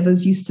many of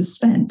us used to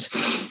spend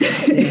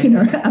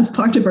as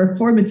part of our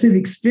formative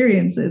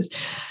experiences.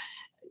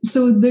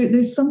 So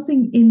there's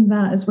something in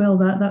that as well,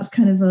 that's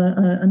kind of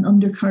an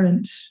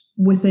undercurrent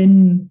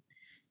within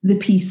the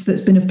piece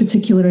that's been of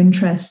particular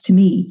interest to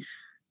me.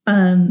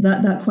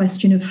 That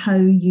question of how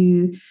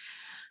you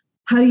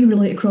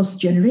relate across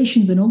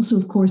generations, and also,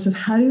 of course, of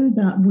how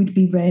that would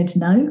be read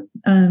now,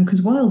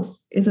 because Wilde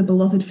is a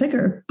beloved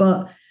figure,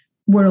 but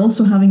we're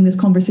also having this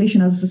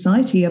conversation as a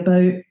society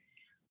about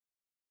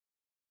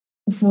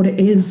what it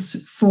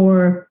is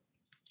for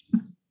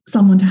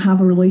someone to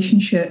have a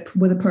relationship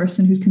with a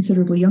person who's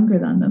considerably younger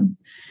than them,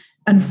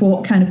 and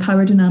what kind of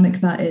power dynamic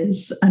that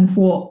is, and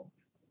what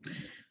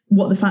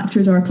the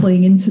factors are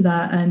playing into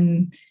that.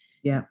 And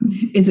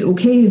is it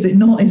okay? Is it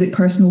not? Is it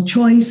personal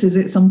choice? Is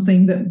it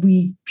something that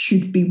we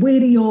should be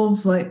wary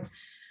of?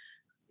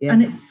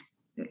 And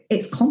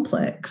it's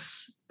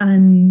complex.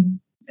 And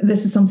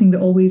this is something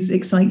that always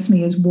excites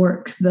me, is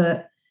work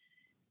that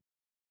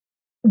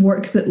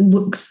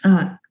looks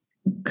at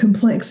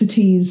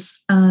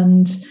complexities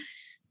and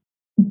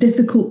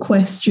difficult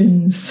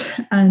questions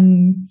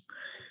and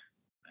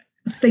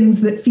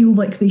things that feel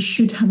like they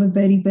should have a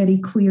very, very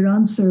clear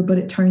answer, but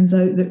it turns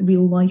out that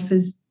real life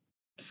is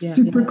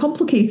super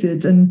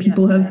complicated and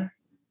people have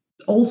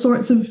all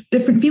sorts of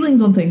different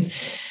feelings on things.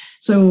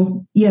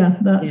 So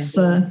that's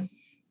it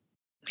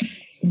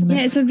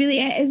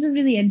is a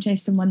really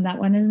interesting one, that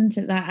one, isn't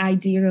it? That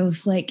idea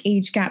of like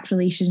age gap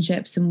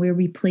relationships and where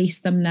we place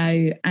them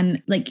now.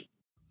 And like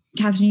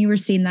Catherine, you were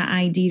saying that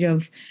idea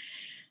of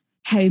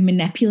how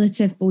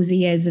manipulative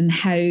Bosie is and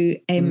how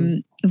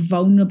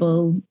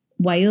vulnerable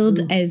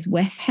Wilde is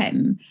with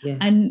him.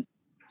 And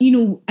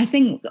I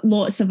think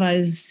lots of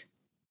us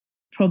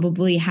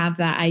probably have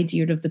that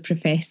idea of the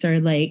professor,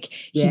 like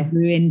he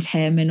ruined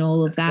him and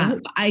all of that.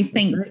 Right. But I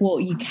think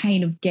what you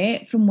kind of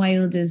get from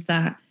Wilde is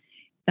that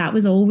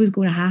was always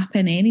going to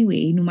happen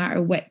anyway, no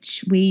matter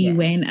which way you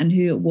went and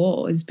who it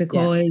was,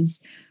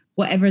 because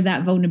whatever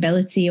that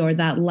vulnerability or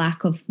that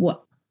lack of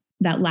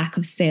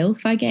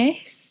self, I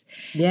guess,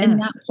 in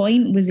that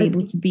point was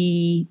able to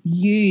be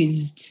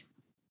used.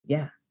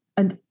 Yeah.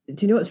 And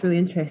do you know what's really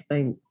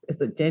interesting is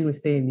that Jen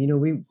was saying,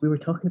 we were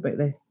talking about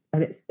this,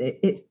 and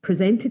it's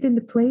presented in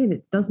the play and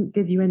it doesn't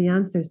give you any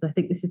answers. And I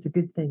think this is a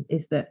good thing,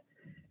 is that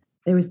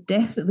there was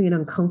definitely an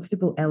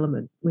uncomfortable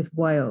element with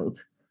Wilde,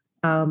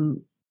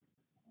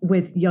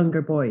 with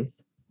younger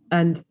boys.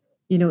 And,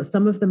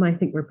 some of them I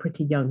think were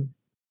pretty young.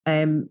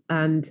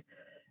 And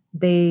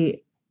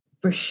they,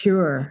 for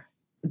sure,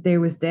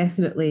 there was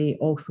definitely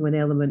also an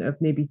element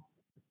of maybe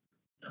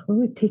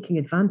only taking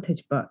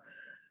advantage, but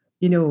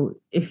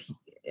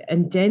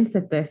and Jen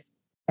said this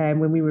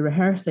when we were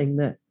rehearsing,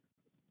 that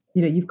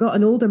you've got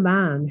an older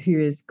man who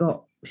has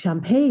got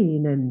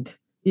champagne and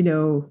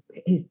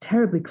he's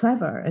terribly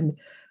clever, and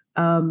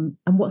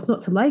what's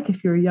not to like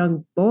if you're a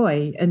young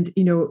boy, and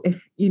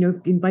if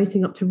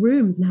inviting up to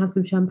rooms and have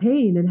some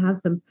champagne and have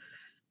some,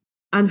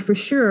 and for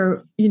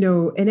sure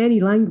in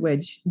any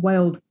language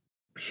Wilde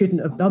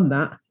shouldn't have done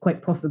that,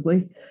 quite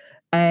possibly,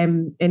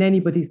 in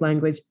anybody's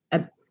language,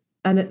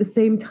 and at the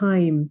same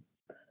time,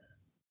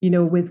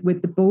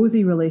 with the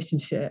Bosie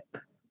relationship,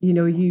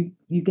 you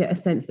get a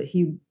sense that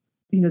he,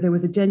 there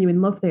was a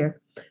genuine love there.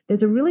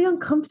 There's a really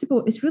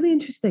uncomfortable, it's really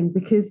interesting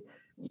because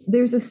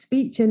there's a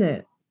speech in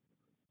it,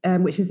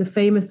 which is the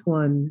famous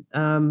one,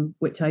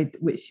 which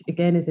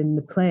again is in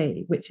the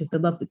play, which is "The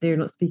love that dare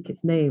not speak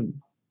its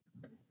name,"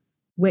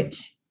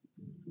 which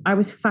I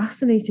was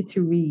fascinated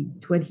to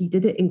read when he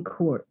did it in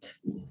court.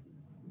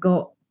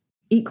 Got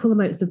equal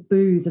amounts of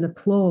boos and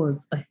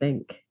applause, I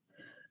think.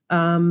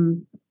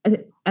 And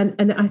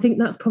I think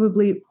that's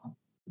probably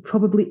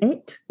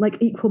it, like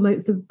equal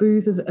amounts of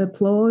boos as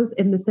applause,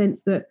 in the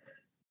sense that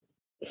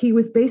he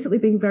was basically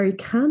being very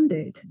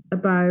candid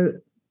about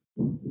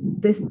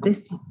this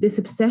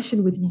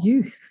obsession with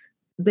youth,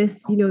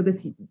 this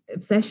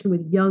obsession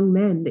with young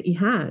men that he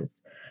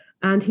has,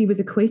 and he was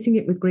equating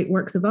it with great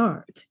works of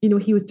art.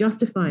 He was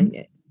justifying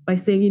it by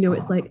saying,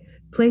 it's like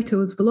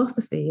Plato's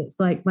philosophy, it's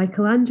like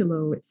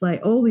Michelangelo, it's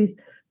like all these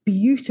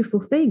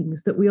beautiful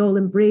things that we all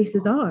embrace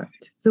as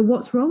art. So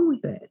what's wrong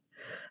with it?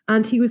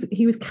 And he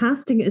was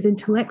casting it as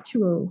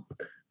intellectual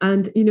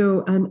and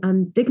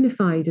and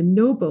dignified and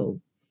noble.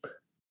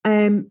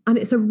 And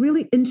it's a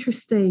really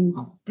interesting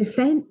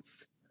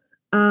defense.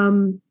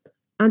 And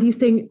he's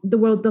saying the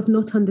world does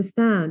not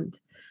understand.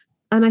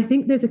 And I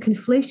think there's a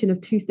conflation of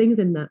two things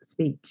in that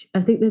speech. I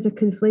think there's a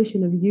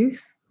conflation of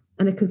youth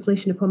and a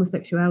conflation of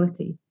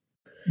homosexuality.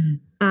 Mm.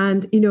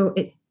 And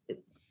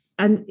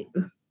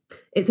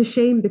it's a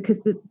shame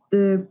because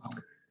the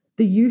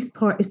youth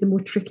part is the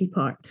more tricky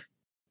part.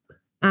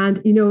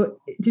 And do you know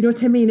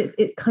what I mean? It's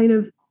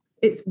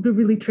the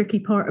really tricky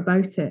part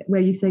about it,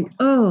 where you think,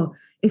 oh,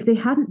 if they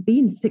hadn't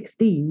been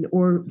 16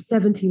 or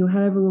 17 or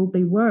however old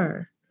they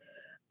were,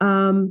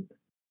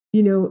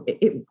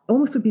 it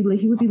almost would be,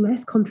 he would be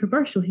less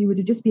controversial. He would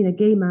have just been a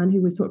gay man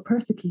who was sort of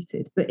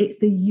persecuted. But it's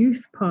the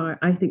youth part,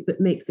 I think,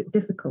 that makes it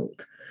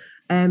difficult.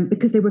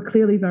 Because they were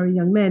clearly very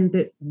young men.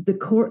 The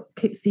court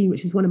scene,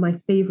 which is one of my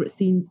favourite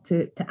scenes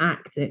to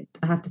act it,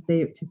 I have to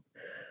say, which is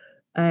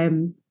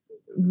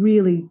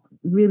really,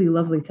 really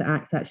lovely to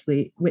act,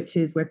 actually, which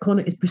is where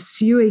Connor is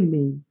pursuing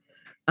me.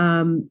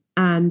 And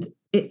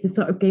it's a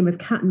sort of game of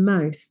cat and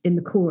mouse in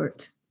the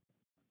court,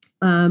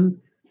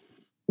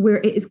 where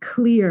it is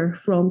clear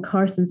from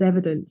Carson's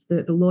evidence,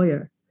 the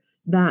lawyer,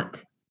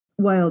 that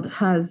Wilde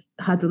has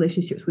had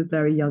relationships with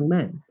very young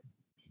men.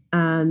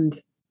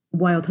 And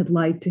Wilde had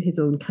lied to his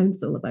own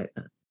counsel about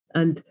that.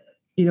 And,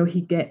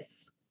 he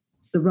gets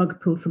the rug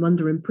pulled from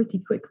under him pretty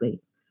quickly.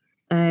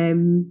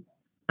 And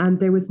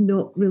there was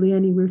not really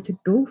anywhere to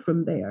go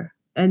from there.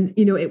 And,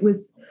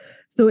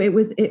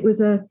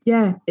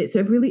 it's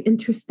a really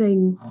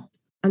interesting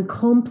and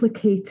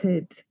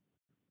complicated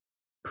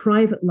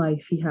private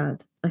life he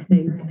had, I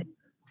think,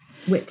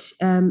 mm-hmm. which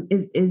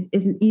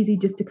isn't easy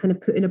just to kind of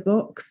put in a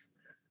box.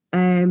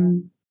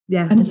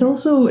 Yeah, and it's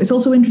also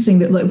interesting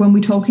that, like, when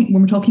we're talking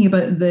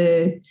about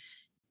the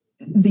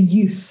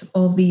youth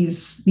of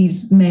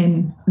these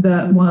men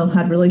that Wilde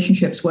had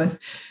relationships with,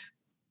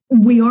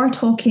 we are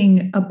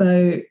talking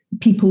about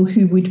people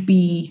who would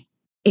be,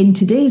 in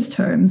today's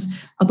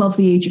terms, above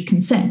the age of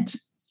consent.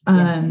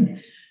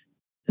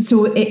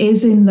 So it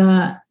is in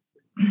that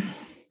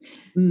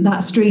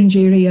strange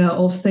area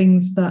of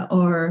things that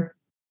are,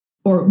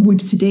 or would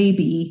today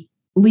be,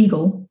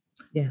 legal.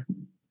 Yeah.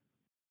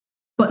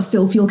 But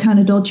still feel kind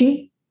of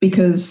dodgy,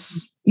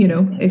 because,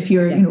 if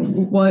you're,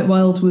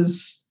 Wilde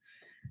was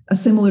a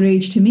similar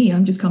age to me.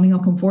 I'm just coming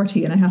up on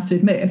 40. And I have to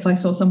admit, if I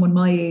saw someone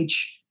my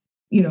age,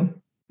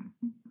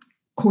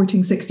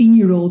 courting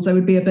 16-year-olds, I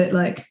would be a bit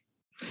like,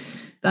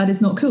 that is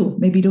not cool.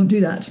 Maybe don't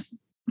do that.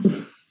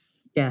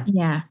 Yeah.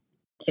 Yeah.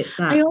 It's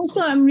that. I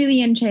also am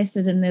really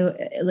interested in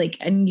the, like,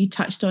 and you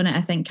touched on it,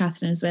 I think,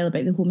 Catherine, as well,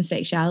 about the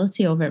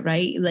homosexuality of it,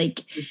 right?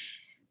 Like,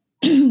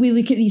 we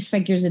look at these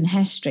figures in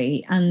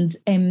history, and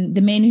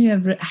the men who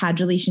have had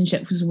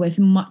relationships with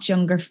much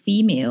younger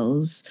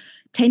females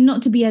tend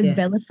not to be as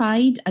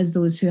vilified as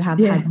those who have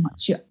had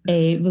much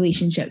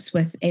relationships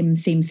with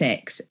same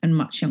sex and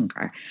much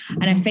younger.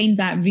 And I find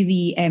that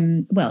really,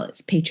 well,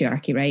 it's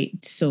patriarchy, right?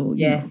 So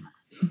you know,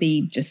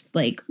 they just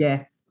like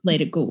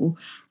let it go.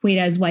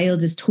 Whereas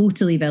Wilde is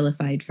totally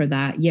vilified for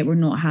that, yet we're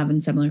not having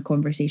similar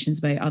conversations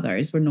about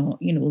others. We're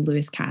not, you know,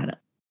 Lewis Carroll.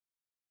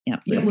 Yeah,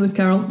 Lewis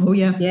Carroll. Oh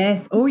yeah.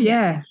 Yes. Oh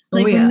yeah.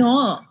 Like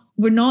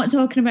we're not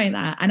talking about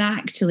that. And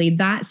actually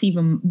that's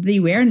even,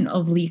 they weren't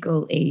of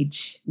legal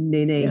age.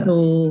 No.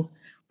 So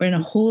we're in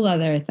a whole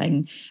other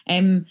thing.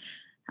 And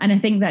I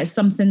think that's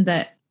something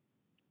that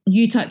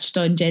you touched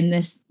on, Jen,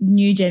 this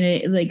new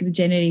like the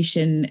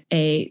generation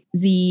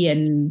Z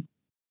and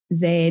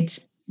Z,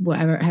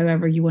 whatever,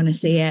 however you want to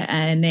say it.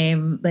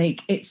 And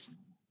like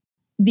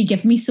they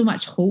give me so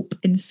much hope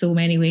in so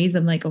many ways.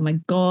 I'm like, oh my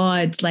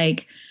God,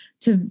 like,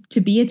 to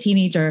be a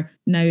teenager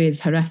now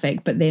is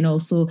horrific, but then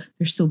also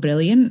they're so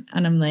brilliant,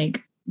 and I'm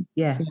like,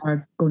 they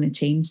are going to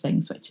change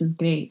things, which is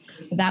great.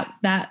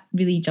 That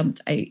really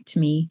jumped out to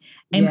me.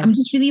 I'm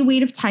just really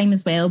aware of time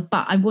as well,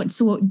 but I want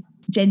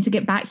Jen to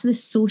get back to the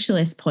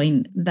socialist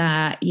point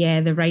that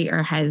the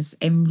writer has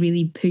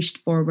really pushed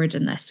forward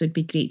in this. Would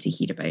be great to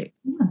hear about.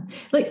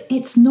 Like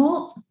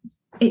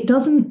it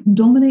doesn't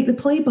dominate the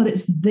play, but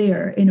it's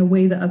there in a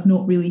way that I've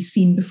not really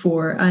seen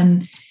before.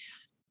 And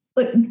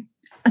like,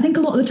 I think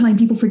a lot of the time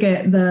people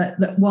forget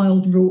that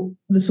Wilde wrote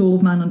The Soul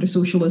of Man Under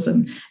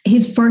Socialism.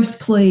 His first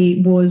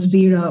play was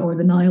Vera or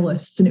the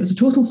Nihilists, and it was a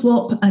total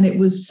flop, and it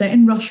was set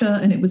in Russia,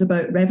 and it was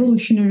about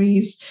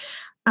revolutionaries,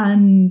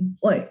 and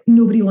like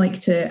nobody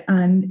liked it,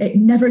 and it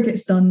never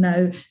gets done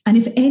now. And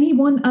if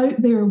anyone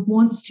out there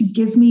wants to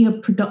give me a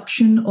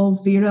production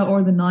of Vera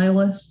or the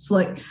Nihilists,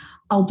 like,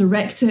 I'll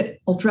direct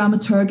it, I'll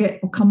dramaturg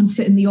it, I'll come and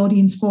sit in the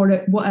audience for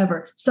it,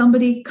 whatever.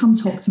 Somebody come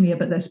talk to me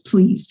about this,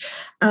 please.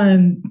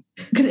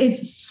 Because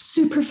it's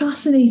super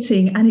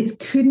fascinating, and it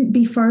couldn't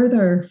be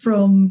further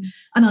from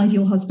An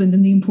Ideal Husband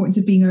and The Importance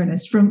of Being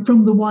Earnest, from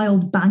the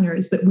Wilde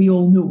bangers that we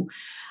all know.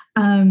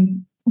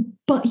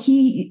 But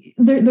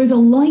there's a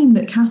line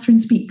that Catherine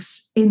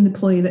speaks in the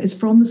play that is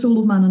from The Soul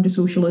of Man Under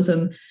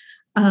Socialism,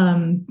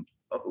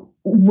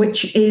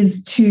 which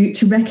is to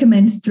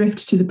recommend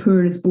thrift to the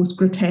poor is both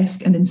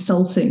grotesque and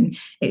insulting.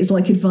 It is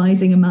like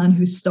advising a man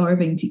who's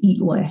starving to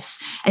eat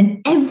less.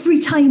 And every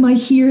time I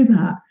hear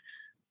that,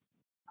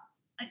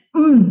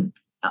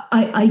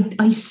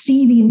 I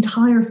see the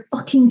entire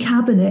fucking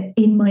cabinet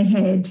in my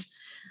head.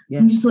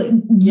 I'm just like,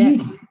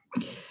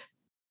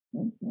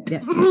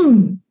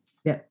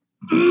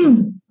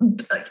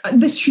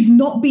 this should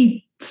not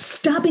be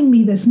stabbing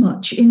me this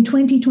much in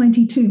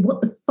 2022.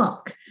 What the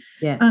fuck?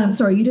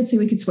 Sorry, you did say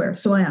we could swear,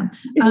 so I am.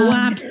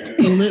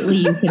 Absolutely,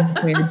 you can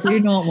swear. Do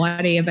not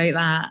worry about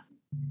that.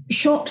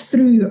 Shot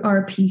through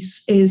our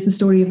piece is the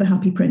story of the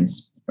Happy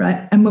Prince,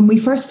 right? And when we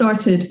first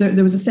started,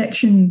 there was a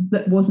section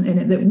that wasn't in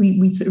it that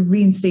we sort of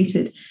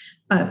reinstated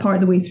part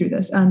of the way through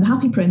this. And the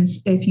Happy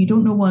Prince, if you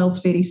don't know Wilde's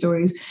fairy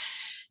stories,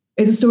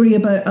 is a story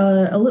about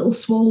a little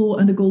swallow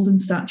and a golden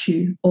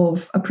statue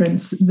of a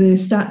prince. The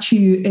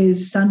statue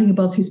is standing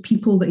above his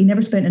people that he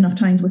never spent enough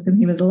time with when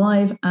he was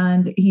alive,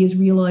 and he is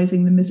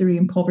realizing the misery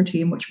and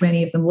poverty in which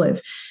many of them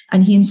live.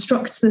 And he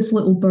instructs this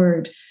little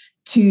bird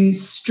to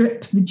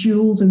strip the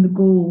jewels and the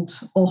gold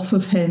off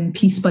of him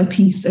piece by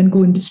piece and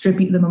go and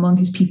distribute them among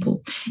his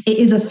people. It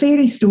is a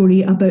fairy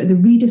story about the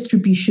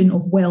redistribution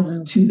of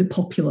wealth to the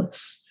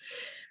populace.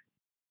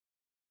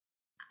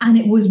 And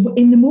it was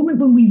in the moment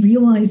when we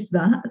realised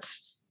that,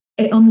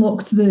 it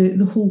unlocked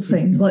the whole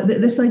thing. Like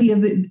this idea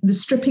of the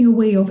stripping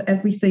away of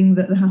everything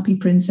that the Happy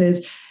Prince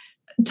is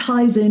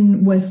ties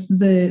in with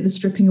the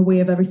stripping away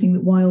of everything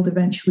that Wilde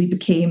eventually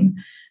became,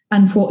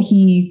 and what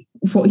he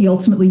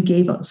ultimately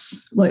gave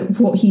us, like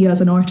what he as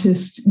an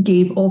artist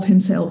gave of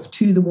himself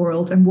to the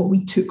world and what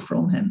we took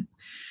from him.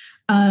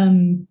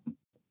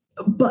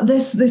 But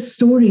this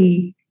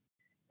story,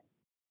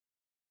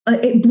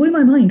 it blew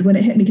my mind when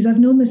it hit me, because I've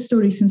known this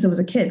story since I was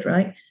a kid,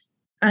 right?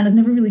 And I've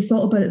never really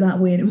thought about it that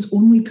way. And it was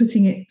only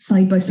putting it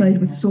side by side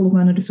with The Soul of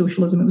Man Under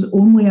Socialism. It was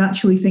only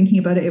actually thinking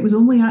about it. It was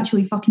only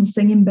actually fucking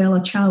singing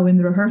Bella Ciao in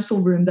the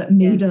rehearsal room that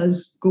made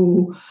us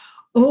go,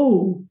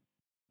 oh,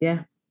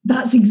 yeah,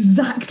 that's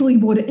exactly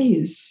what it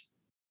is.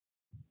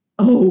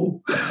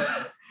 Oh,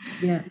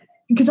 yeah.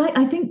 Because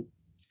I think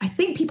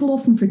people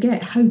often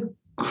forget how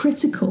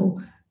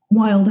critical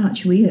Wilde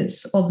actually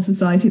is of the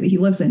society that he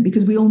lives in,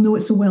 because we all know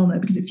it so well now,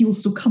 because it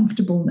feels so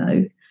comfortable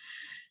now.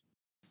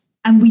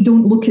 And we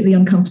don't look at the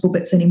uncomfortable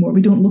bits anymore.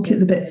 We don't look at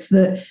the bits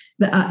that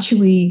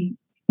actually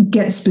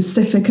get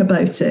specific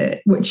about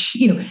it, which,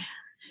 you know,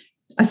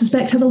 I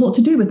suspect has a lot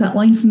to do with that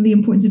line from The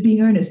Importance of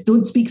Being Earnest.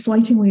 Don't speak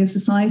slightingly of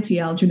society,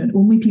 Algernon.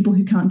 Only people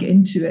who can't get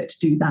into it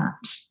do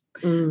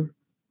that.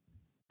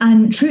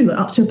 And true,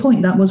 up to a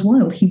point, that was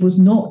Wilde. He was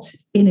not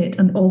in it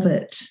and of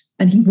it,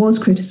 and he was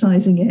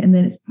criticising it. And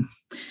then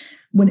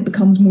when it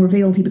becomes more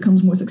veiled, he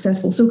becomes more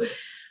successful. So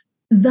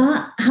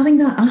that having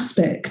that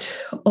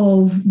aspect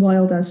of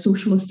Wilde as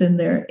socialist in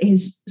there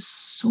is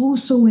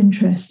so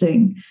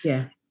interesting.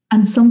 Yeah.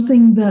 And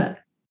something that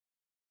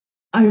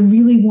I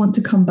really want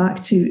to come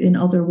back to in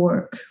other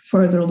work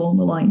further along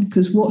the line,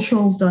 because what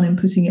Shaw's done in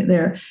putting it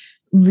there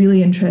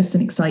really interests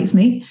and excites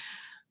me.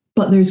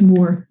 But there's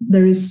more.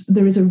 There is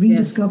a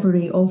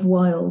rediscovery of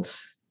Wilde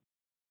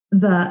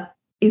that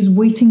is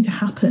waiting to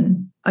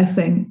happen, I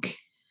think,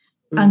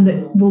 and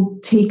that will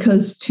take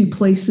us to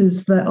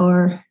places that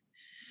are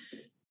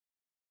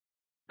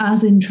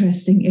as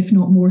interesting, if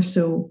not more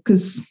so.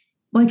 Because,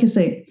 like I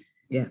say,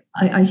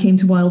 I came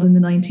to Wilde in the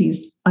 90s.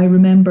 I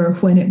remember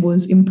when it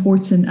was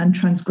important and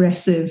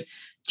transgressive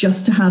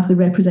just to have the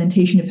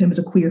representation of him as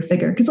a queer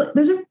figure. Because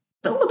there's a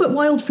film about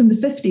Wilde from the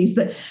 50s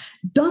that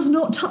does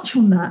not touch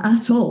on that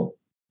at all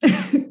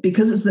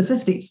because it's the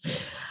 50s.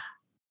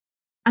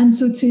 And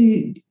so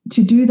to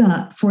do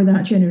that for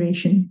that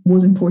generation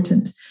was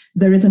important.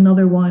 There is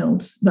another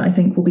Wilde that I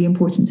think will be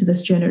important to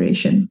this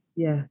generation.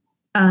 Yeah.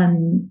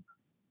 And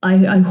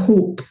I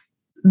hope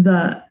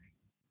that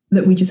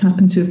we just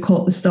happen to have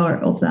caught the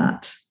start of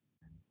that.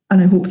 And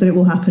I hope that it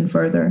will happen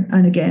further.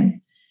 And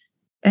again,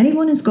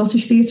 anyone in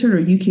Scottish theatre or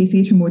UK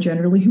theatre more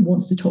generally who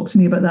wants to talk to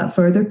me about that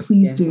further,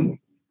 please do.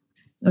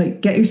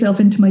 Like, get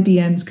yourself into my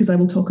DMs, because I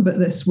will talk about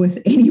this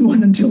with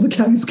anyone until the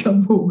cows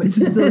come home. It's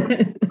still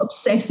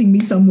obsessing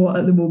me somewhat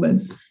at the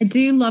moment. I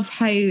do love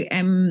how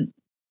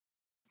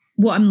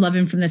what I'm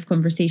loving from this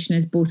conversation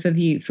is both of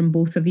you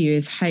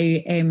is how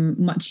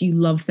much you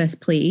love this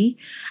play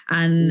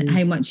and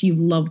how much you've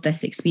loved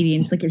this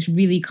experience. Like, it's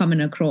really coming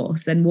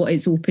across, and what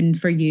it's opened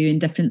for you, and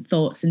different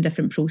thoughts and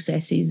different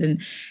processes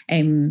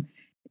and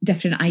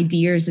different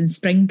ideas and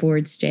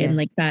springboards, Jen,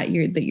 like that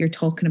you're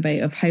talking about,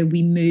 of how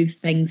we move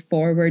things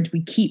forward.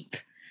 We keep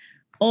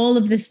all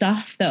of the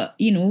stuff that,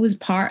 was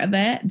part of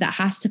it, that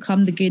has to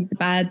come, the good, the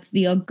bad,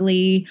 the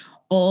ugly,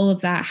 all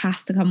of that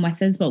has to come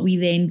with us, but we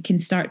then can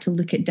start to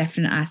look at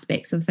different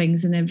aspects of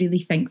things. And I really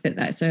think that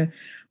that's a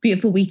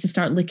beautiful way to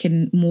start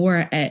looking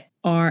more at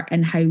art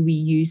and how we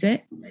use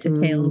it to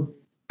tell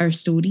our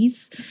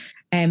stories.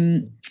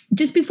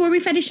 Just before we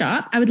finish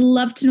up, I would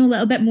love to know a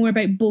little bit more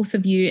about both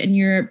of you and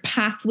your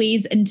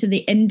pathways into the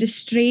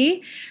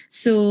industry.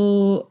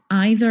 So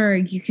either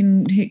you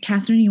can,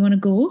 Catherine, you want to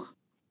go?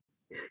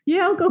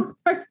 Yeah, I'll go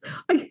first.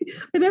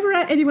 Whenever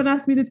anyone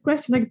asks me this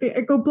question, I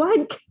go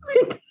blank.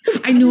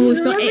 I know,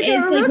 so it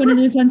is like one of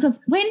those ones of,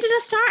 when did I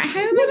start?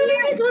 How many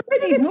years?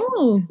 I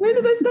know. When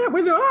did I start?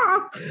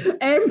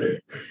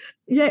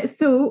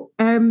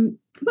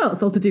 Well,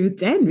 it's all to do with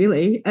Jen,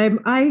 really.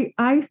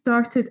 I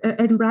started at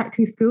Edinburgh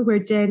Acting School, where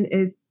Jen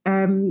is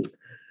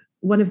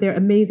one of their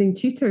amazing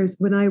tutors,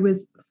 when I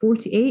was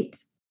 48,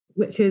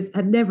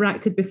 I'd never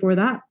acted before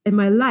that in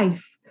my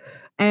life.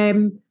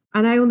 And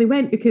I only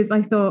went because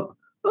I thought,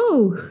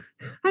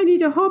 I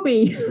need a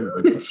hobby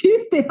on a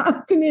Tuesday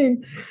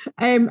afternoon.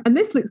 And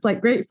this looks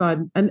like great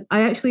fun. And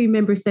I actually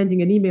remember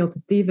sending an email to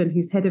Stephen,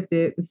 who's head of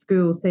the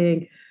school,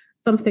 saying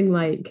something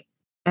like,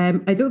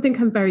 I don't think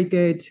I'm very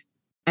good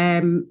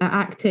at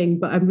acting,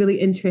 but I'm really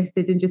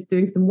interested in just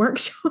doing some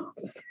workshops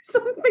or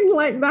something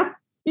like that.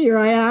 Here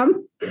I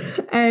am.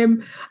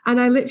 And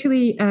I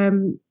literally,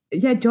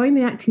 joined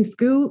the acting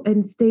school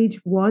in stage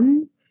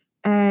 1,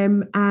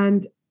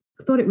 and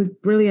thought it was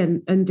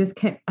brilliant, and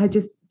I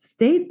just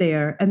stayed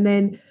there. And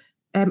then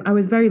I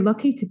was very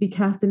lucky to be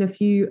cast in a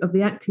few of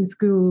the acting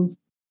school's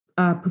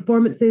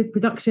performances,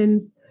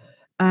 productions.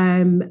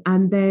 And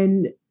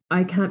then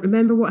I can't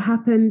remember what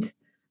happened.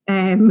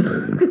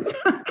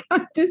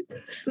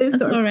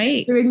 That's all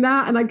right. Doing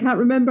that, and I can't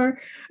remember.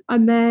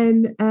 And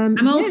then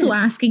I'm also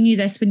asking you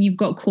this when you've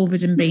got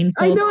COVID and brain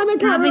fog. I know, and I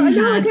can't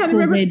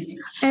COVID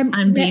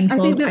and brain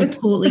fog, I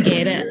totally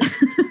get it.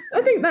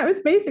 I think that was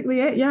basically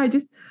it. Yeah, I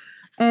just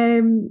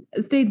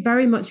stayed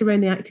very much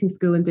around the acting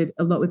school and did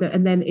a lot with it,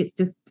 and then it's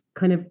just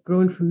kind of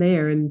grown from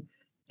there. And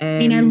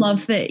I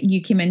love that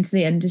you came into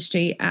the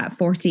industry at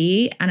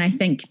 48, and I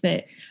think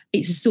that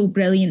it's so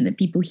brilliant that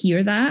people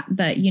hear that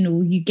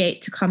you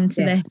get to come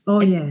to this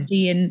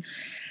industry and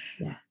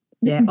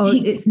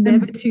it's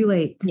never too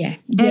late.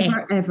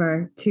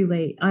 Ever too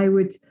late. I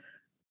would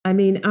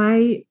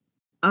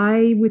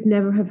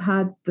never have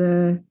had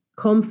the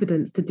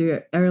confidence to do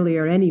it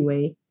earlier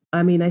anyway.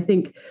 I mean, I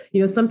think,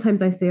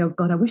 sometimes I say, oh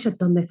God, I wish I'd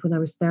done this when I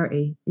was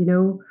 30,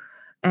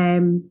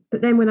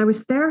 but then when I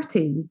was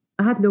 30,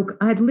 I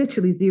had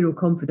literally zero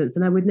confidence,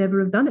 and I would never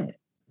have done it.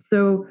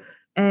 So,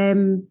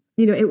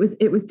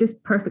 it was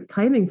just perfect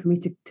timing for me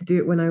to do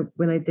it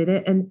when I did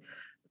it. And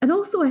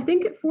also, I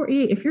think at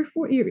 48, if you're a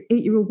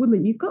 48-year-old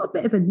woman, you've got a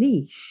bit of a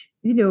niche,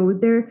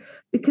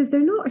 because they're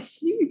not a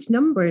huge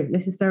number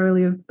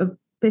necessarily of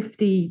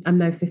 50. I'm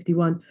now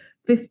 51.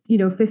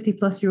 50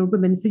 plus year old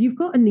women. So you've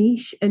got a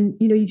niche, and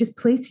you just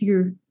play to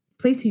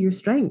your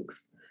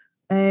strengths,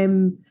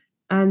 and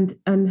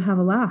have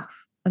a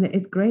laugh, and it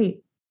is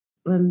great.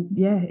 And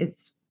it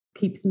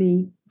keeps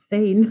me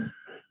sane.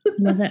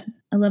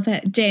 I love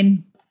it.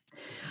 Jen.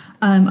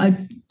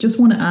 I just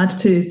want to add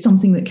to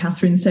something that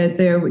Catherine said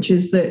there, which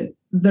is that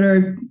there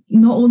are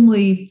not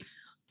only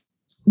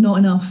not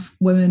enough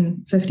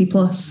women 50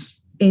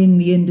 plus in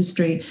the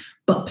industry,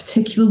 but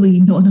particularly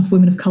not enough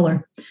women of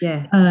colour.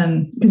 Yeah.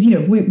 Because,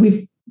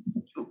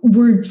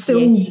 we're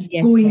still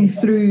going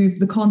through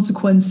the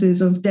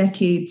consequences of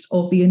decades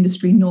of the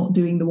industry not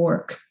doing the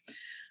work.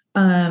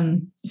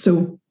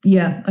 So,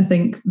 yeah, I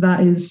think that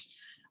is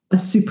a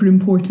super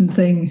important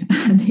thing,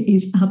 and it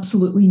is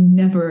absolutely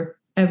never,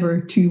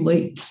 ever too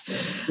late.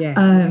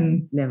 Yeah,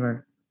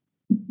 never.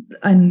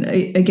 And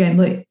again,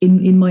 like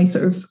in my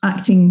sort of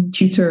acting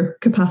tutor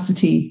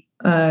capacity,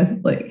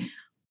 like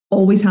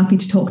always happy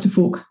to talk to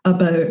folk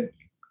about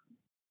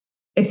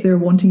if they're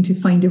wanting to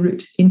find a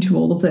route into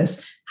all of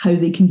this, how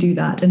they can do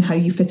that and how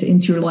you fit it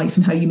into your life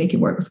and how you make it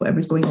work with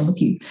whatever's going on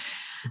with you.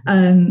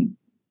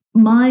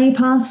 My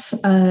path,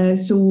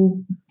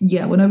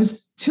 when I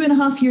was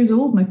 2.5 years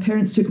old, my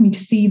parents took me to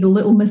see The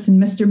Little Miss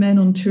and Mr. Men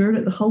on tour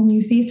at the Hull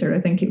New Theatre, I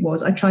think it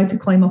was. I tried to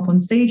climb up on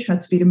stage,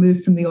 had to be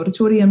removed from the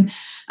auditorium,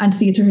 and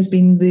theatre has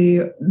been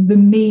the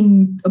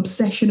main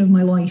obsession of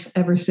my life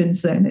ever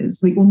since then.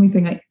 It's the only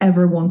thing I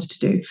ever wanted to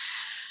do.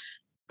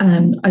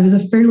 I was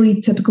a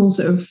fairly typical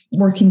sort of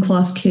working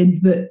class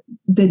kid that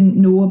didn't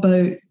know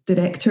about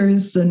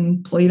directors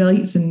and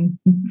playwrights, and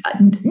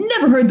I'd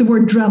never heard the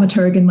word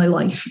dramaturg in my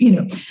life,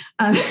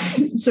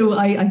 So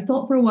I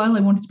thought for a while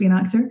I wanted to be an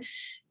actor.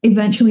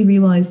 Eventually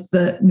realised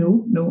that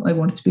no, I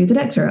wanted to be a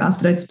director.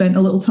 After I'd spent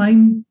a little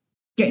time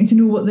getting to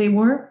know what they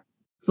were,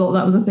 thought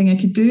that was a thing I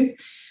could do.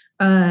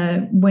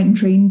 Went and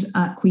trained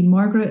at Queen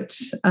Margaret.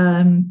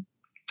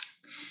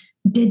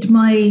 Did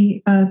my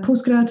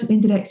postgrad in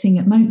directing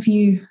at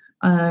Mountview,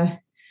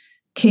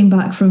 came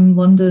back from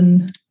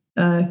London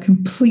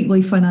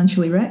completely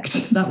financially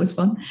wrecked. That was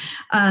fun,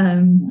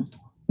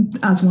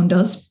 as one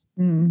does.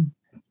 And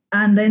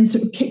then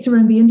sort of kicked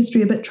around the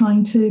industry a bit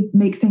trying to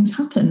make things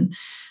happen.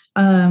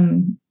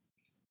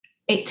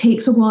 It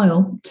takes a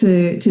while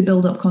to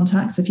build up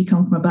contacts if you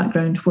come from a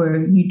background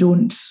where you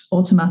don't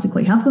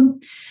automatically have them.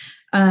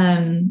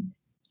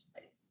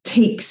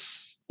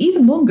 Takes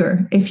even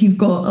longer if you've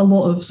got a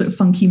lot of sort of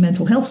funky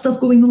mental health stuff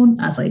going on,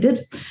 as I did.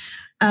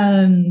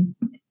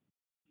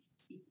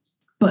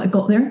 But I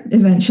got there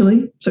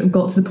eventually, sort of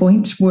got to the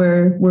point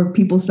where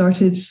people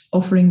started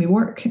offering me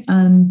work,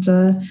 and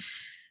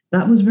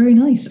that was very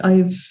nice.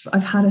 I've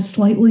had a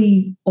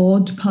slightly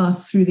odd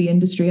path through the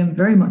industry. I'm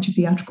very much a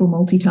theatrical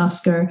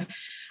multitasker,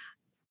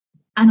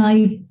 and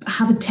I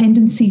have a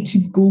tendency to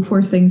go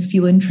where things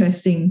feel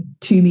interesting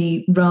to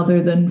me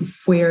rather than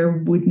where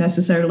would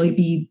necessarily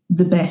be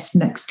the best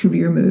next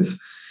career move.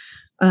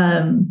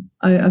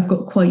 I've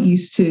got quite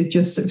used to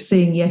just sort of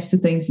saying yes to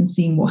things and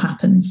seeing what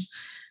happens.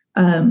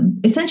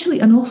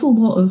 Essentially, an awful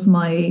lot of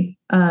my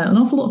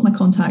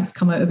contacts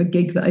come out of a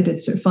gig that I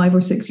did sort of 5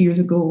 or 6 years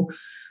ago,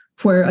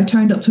 where I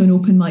turned up to an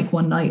open mic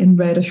one night and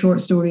read a short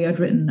story I'd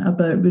written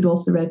about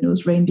Rudolph the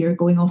Red-Nosed Reindeer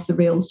going off the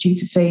rails due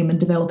to fame and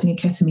developing a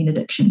ketamine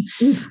addiction.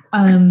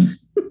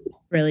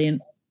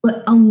 Brilliant.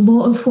 But a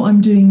lot of what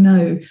I'm doing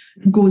now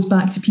goes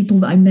back to people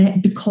that I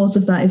met because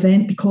of that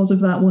event, because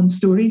of that one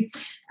story,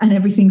 and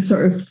everything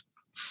sort of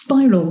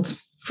spiraled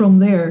from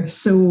there.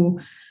 So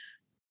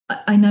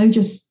I now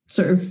just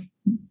sort of,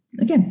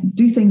 again,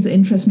 do things that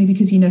interest me,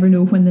 because you never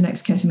know when the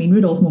next ketamine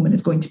Rudolph moment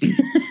is going to be.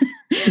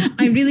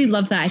 I really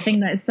love that. I think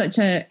that's such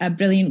a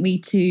brilliant way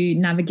to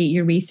navigate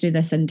your way through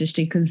this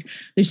industry,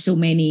 because there's so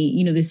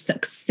many, there's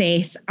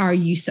success. Are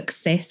you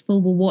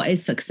successful? Well, what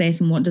is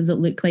success and what does it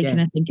look like? Yeah.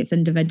 And I think it's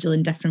individual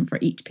and different for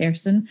each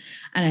person.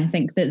 And I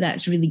think that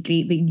that's really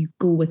great that you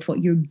go with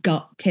what your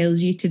gut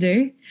tells you to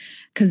do.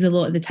 Because a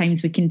lot of the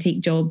times we can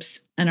take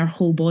jobs and our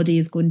whole body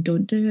is going,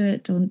 don't do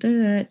it, don't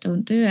do it,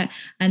 don't do it.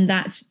 And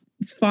that's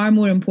far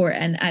more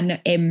important.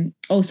 And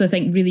also I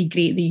think really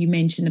great that you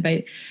mentioned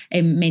about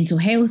mental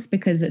health,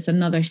 because it's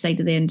another side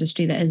of the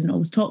industry that isn't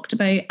always talked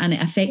about, and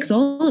it affects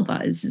all of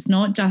us. It's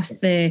not just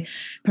the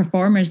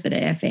performers that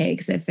it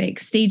affects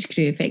stage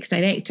crew, it affects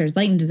directors,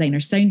 lighting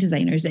designers, sound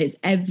designers. It's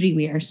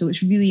everywhere. So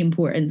it's really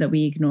important that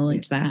we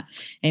acknowledge that.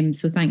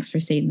 So thanks for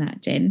saying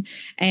that, Jen.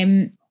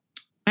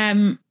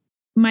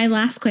 My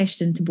last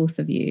question to both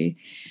of you,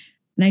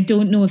 and I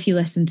don't know if you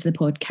listen to the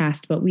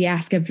podcast, but we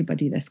ask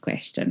everybody this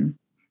question.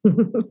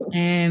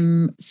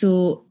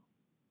 So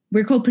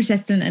we're called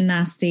Persistent and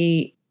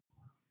Nasty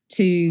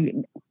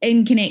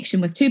in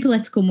connection with two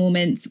political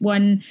moments.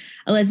 One,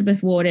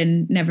 Elizabeth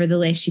Warren,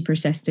 nevertheless, she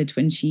persisted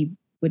when she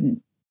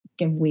wouldn't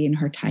give way in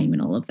her time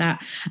and all of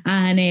that.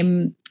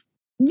 And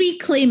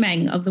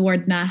reclaiming of the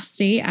word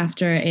nasty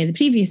after the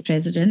previous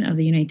president of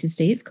the United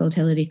States called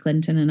Hillary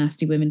Clinton a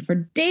nasty woman for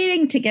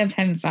daring to give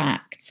him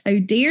facts. How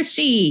dare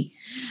she?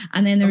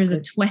 And then there was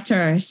a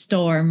Twitter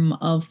storm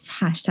of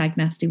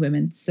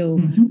 #NastyWomen. So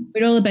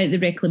we're all about the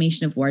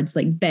reclamation of words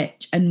like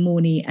bitch and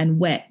moany and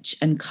witch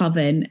and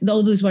coven,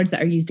 all those words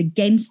that are used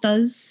against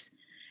us,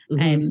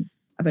 about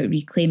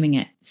reclaiming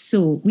it.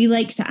 So we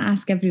like to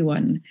ask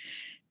everyone,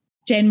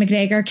 Jen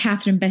McGregor,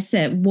 Catherine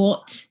Bissett,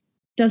 what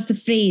does the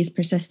phrase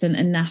persistent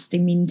and nasty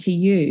mean to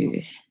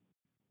you?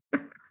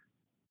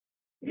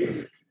 I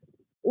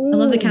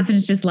love that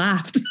Catherine's just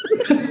laughed.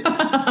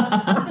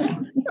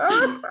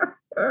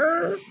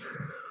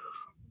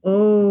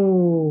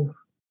 Oh,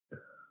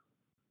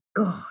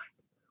 God.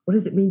 What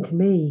does it mean to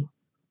me?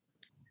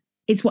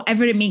 It's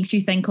whatever it makes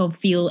you think of,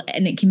 feel,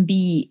 and it can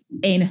be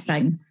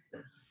anything.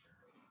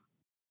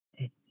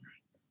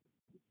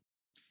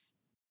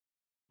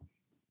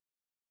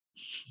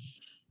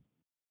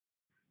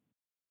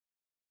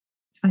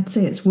 I'd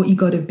say it's what you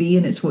got to be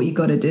and it's what you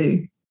got to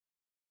do.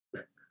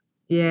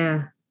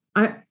 Yeah.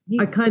 I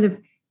kind of,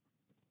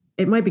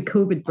 it might be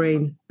COVID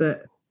brain,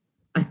 but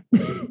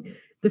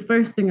the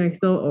first thing I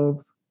thought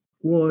of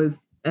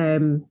was,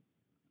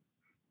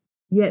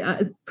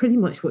 pretty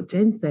much what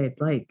Jen said.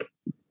 Like,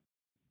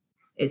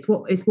 it's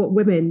what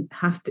women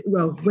have to,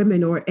 well,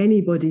 women or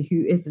anybody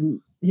who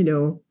isn't,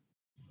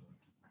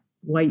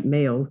 white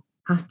male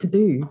has to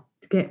do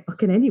to get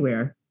fucking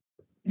anywhere.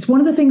 It's one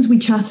of the things we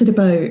chatted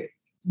about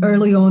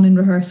early on in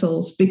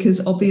rehearsals,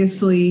 because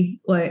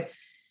obviously, like,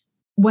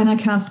 when I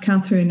cast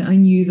Catherine, I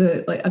knew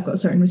that, like, I've got a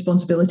certain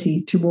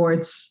responsibility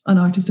towards an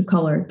artist of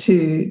colour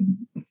to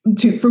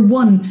for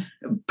one,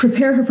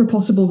 prepare her for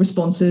possible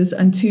responses,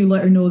 and two,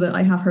 let her know that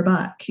I have her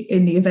back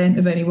in the event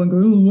of anyone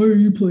going, "Oh, why are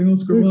you playing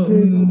Oscar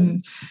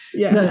Wilde?"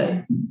 Yeah.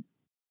 That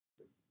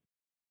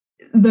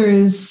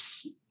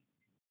there's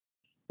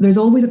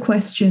always a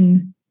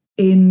question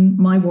in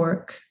my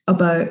work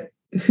about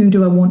who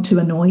do I want to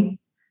annoy?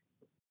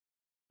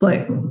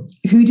 Like,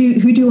 who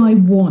do I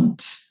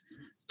want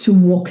to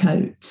walk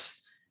out?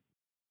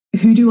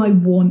 Who do I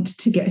want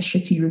to get a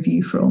shitty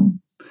review from?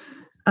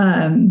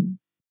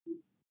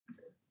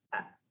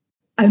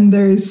 And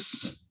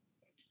there's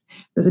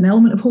an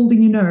element of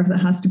holding your nerve that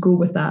has to go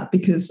with that,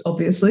 because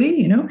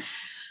obviously,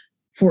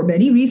 for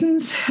many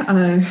reasons,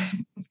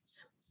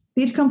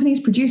 theatre companies,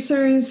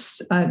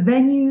 producers,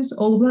 venues,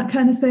 all of that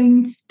kind of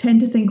thing tend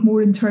to think more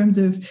in terms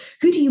of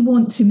who do you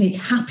want to make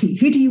happy?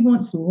 Who do you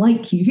want to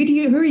like you? Who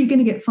are you going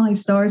to get 5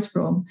 stars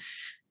from?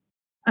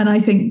 And I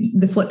think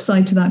the flip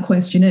side to that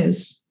question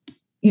is,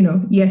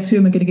 yes, who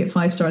am I going to get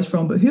 5 stars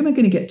from? But who am I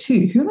going to get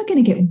 2? Who am I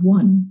going to get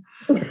 1?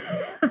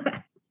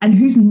 And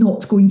who's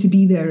not going to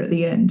be there at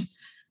the end?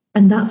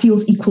 And that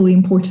feels equally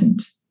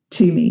important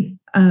to me.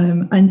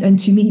 And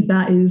to me,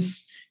 that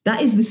is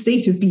the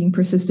state of being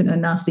persistent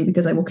and nasty,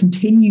 because I will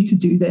continue to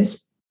do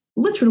this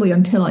literally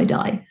until I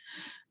die.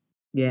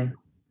 Yeah.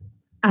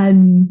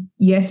 And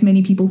yes,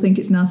 many people think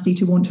it's nasty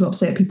to want to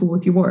upset people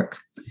with your work,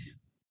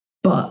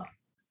 but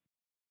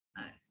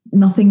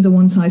nothing's a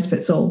one size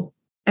fits all.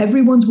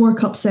 Everyone's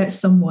work upsets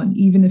someone,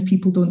 even if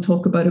people don't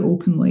talk about it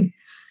openly.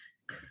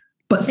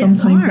 But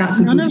sometimes that's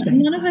a good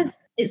thing. None of us,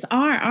 it's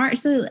art.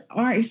 Art's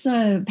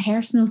a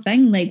personal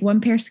thing. Like, one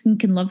person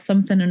can love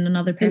something and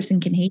another person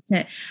can hate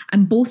it.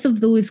 And both of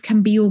those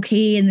can be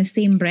okay in the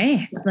same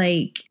breath.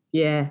 Like,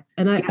 yeah.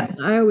 And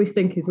I always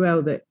think as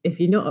well that if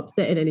you're not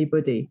upsetting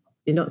anybody,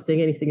 you're not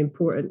saying anything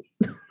important.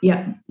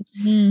 Yeah.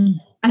 Mm.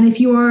 And if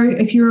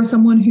you're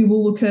someone who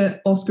will look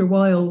at Oscar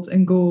Wilde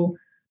and go,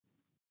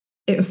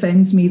 it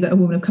offends me that a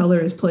woman of colour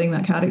is playing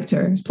that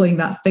character, is playing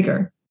that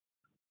figure,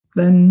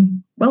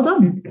 then well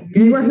done.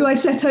 You are who I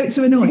set out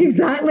to annoy.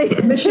 Exactly.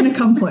 Mission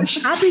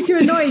accomplished. Happy to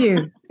annoy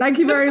you. Thank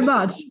you very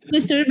much.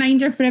 Just a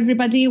reminder for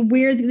everybody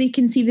where they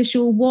can see the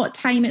show, what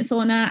time it's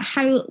on at,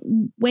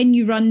 when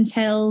you run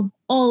till,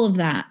 all of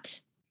that.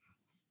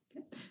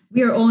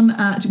 We are on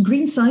at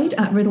Greenside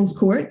at Riddle's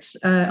Court,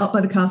 up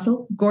by the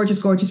castle. Gorgeous,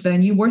 gorgeous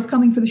venue. Worth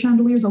coming for the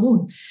chandeliers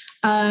alone.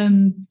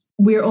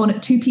 We're on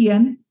at 2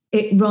 p.m.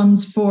 It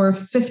runs for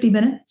 50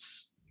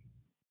 minutes.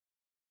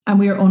 And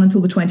we are on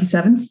until the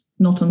 27th,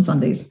 not on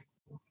Sundays.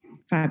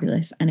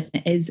 Fabulous. And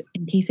it is,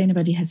 in case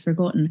anybody has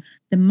forgotten,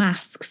 The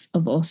Masks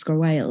of Oscar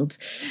Wilde.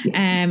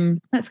 Yes.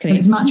 That's correct.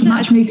 It's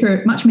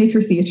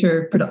Matchmaker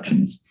Theatre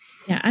Productions.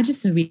 Yeah, I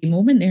just had a wee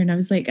moment there and I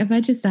was like, have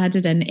I just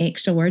added in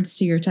extra words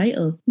to your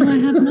title? No, I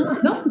have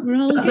not.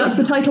 No, that's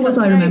the title as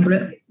I remember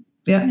it.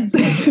 Yeah.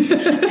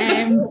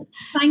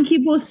 Thank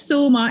you both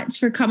so much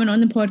for coming on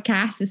the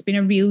podcast. It's been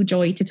a real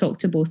joy to talk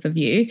to both of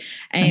you.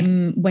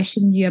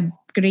 Wishing you a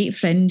great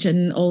Fringe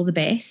and all the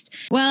best.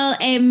 Well,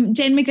 Jen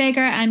McGregor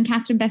and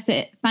Catherine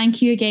Bissett,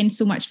 thank you again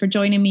so much for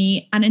joining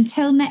me. And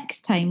until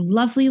next time,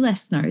 lovely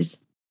listeners,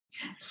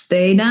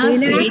 stay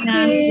nasty. Stay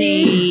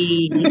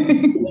nasty.